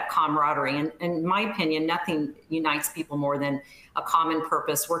really get that camaraderie. And in my opinion, nothing unites people more than a common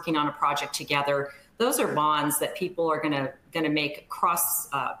purpose, working on a project together. Those are bonds that people are going to make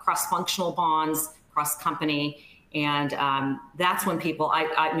cross-functional bonds, cross-company. And that's when people,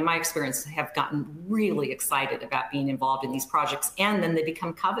 in my experience, have gotten really excited about being involved in these projects. And then they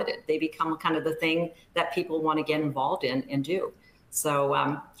become coveted. They become kind of the thing that people want to get involved in and do. So,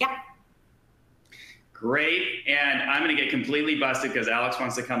 yeah. Great. And I'm going to get completely busted because Alex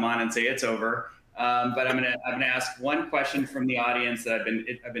wants to come on and say it's over. But I'm going to ask one question from the audience that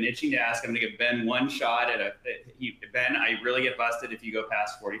I've been itching to ask. I'm going to give Ben one shot at Ben, I really get busted if you go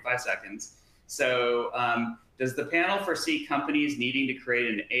past 45 seconds. So, does the panel foresee companies needing to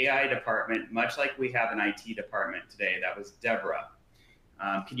create an AI department, much like we have an IT department today? That was Deborah.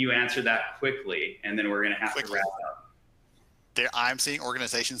 Can you answer that quickly? And then we're going to have to wrap up. I'm seeing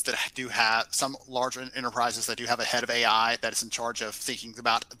organizations that do have some larger enterprises that do have a head of AI that is in charge of thinking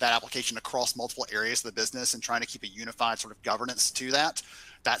about that application across multiple areas of the business and trying to keep a unified sort of governance to that.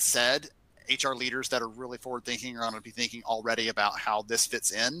 That said, HR leaders that are really forward thinking are going to be thinking already about how this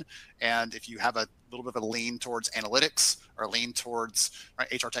fits in. And if you have a little bit of a lean towards analytics or a lean towards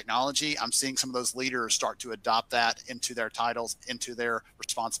HR technology, I'm seeing some of those leaders start to adopt that into their titles, into their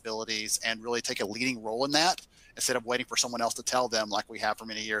responsibilities, and really take a leading role in that instead of waiting for someone else to tell them, like we have for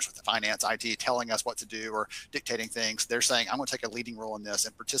many years with the finance, IT telling us what to do or dictating things. They're saying, I'm going to take a leading role in this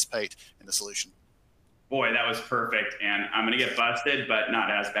and participate in the solution. Boy, that was perfect. And I'm going to get busted, but not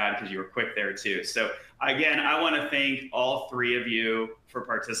as bad because you were quick there too. So again, I want to thank all three of you for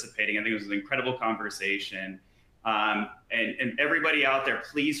participating. I think it was an incredible conversation. And everybody out there,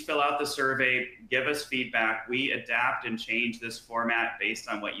 please fill out the survey, give us feedback. We adapt and change this format based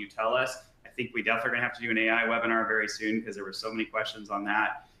on what you tell us. I think we definitely going to have to do an AI webinar very soon because there were so many questions on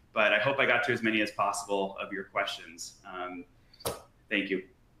that. But I hope I got to as many as possible of your questions. Thank you.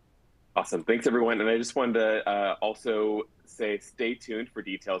 Awesome. Thanks, everyone. And I just wanted to also say stay tuned for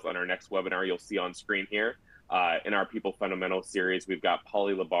details on our next webinar you'll see on screen here. In our People Fundamentals series, we've got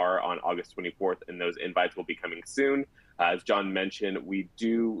Polly Labar on August 24th, and those invites will be coming soon. As John mentioned, we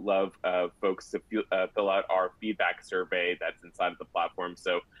do love folks to fill out our feedback survey that's inside of the platform.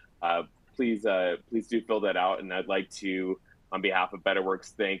 So please please do fill that out. And I'd like to, on behalf of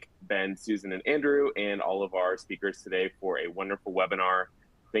Betterworks, thank Ben, Susan, and Andrew, and all of our speakers today for a wonderful webinar.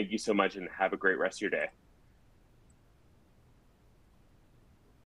 Thank you so much, and have a great rest of your day.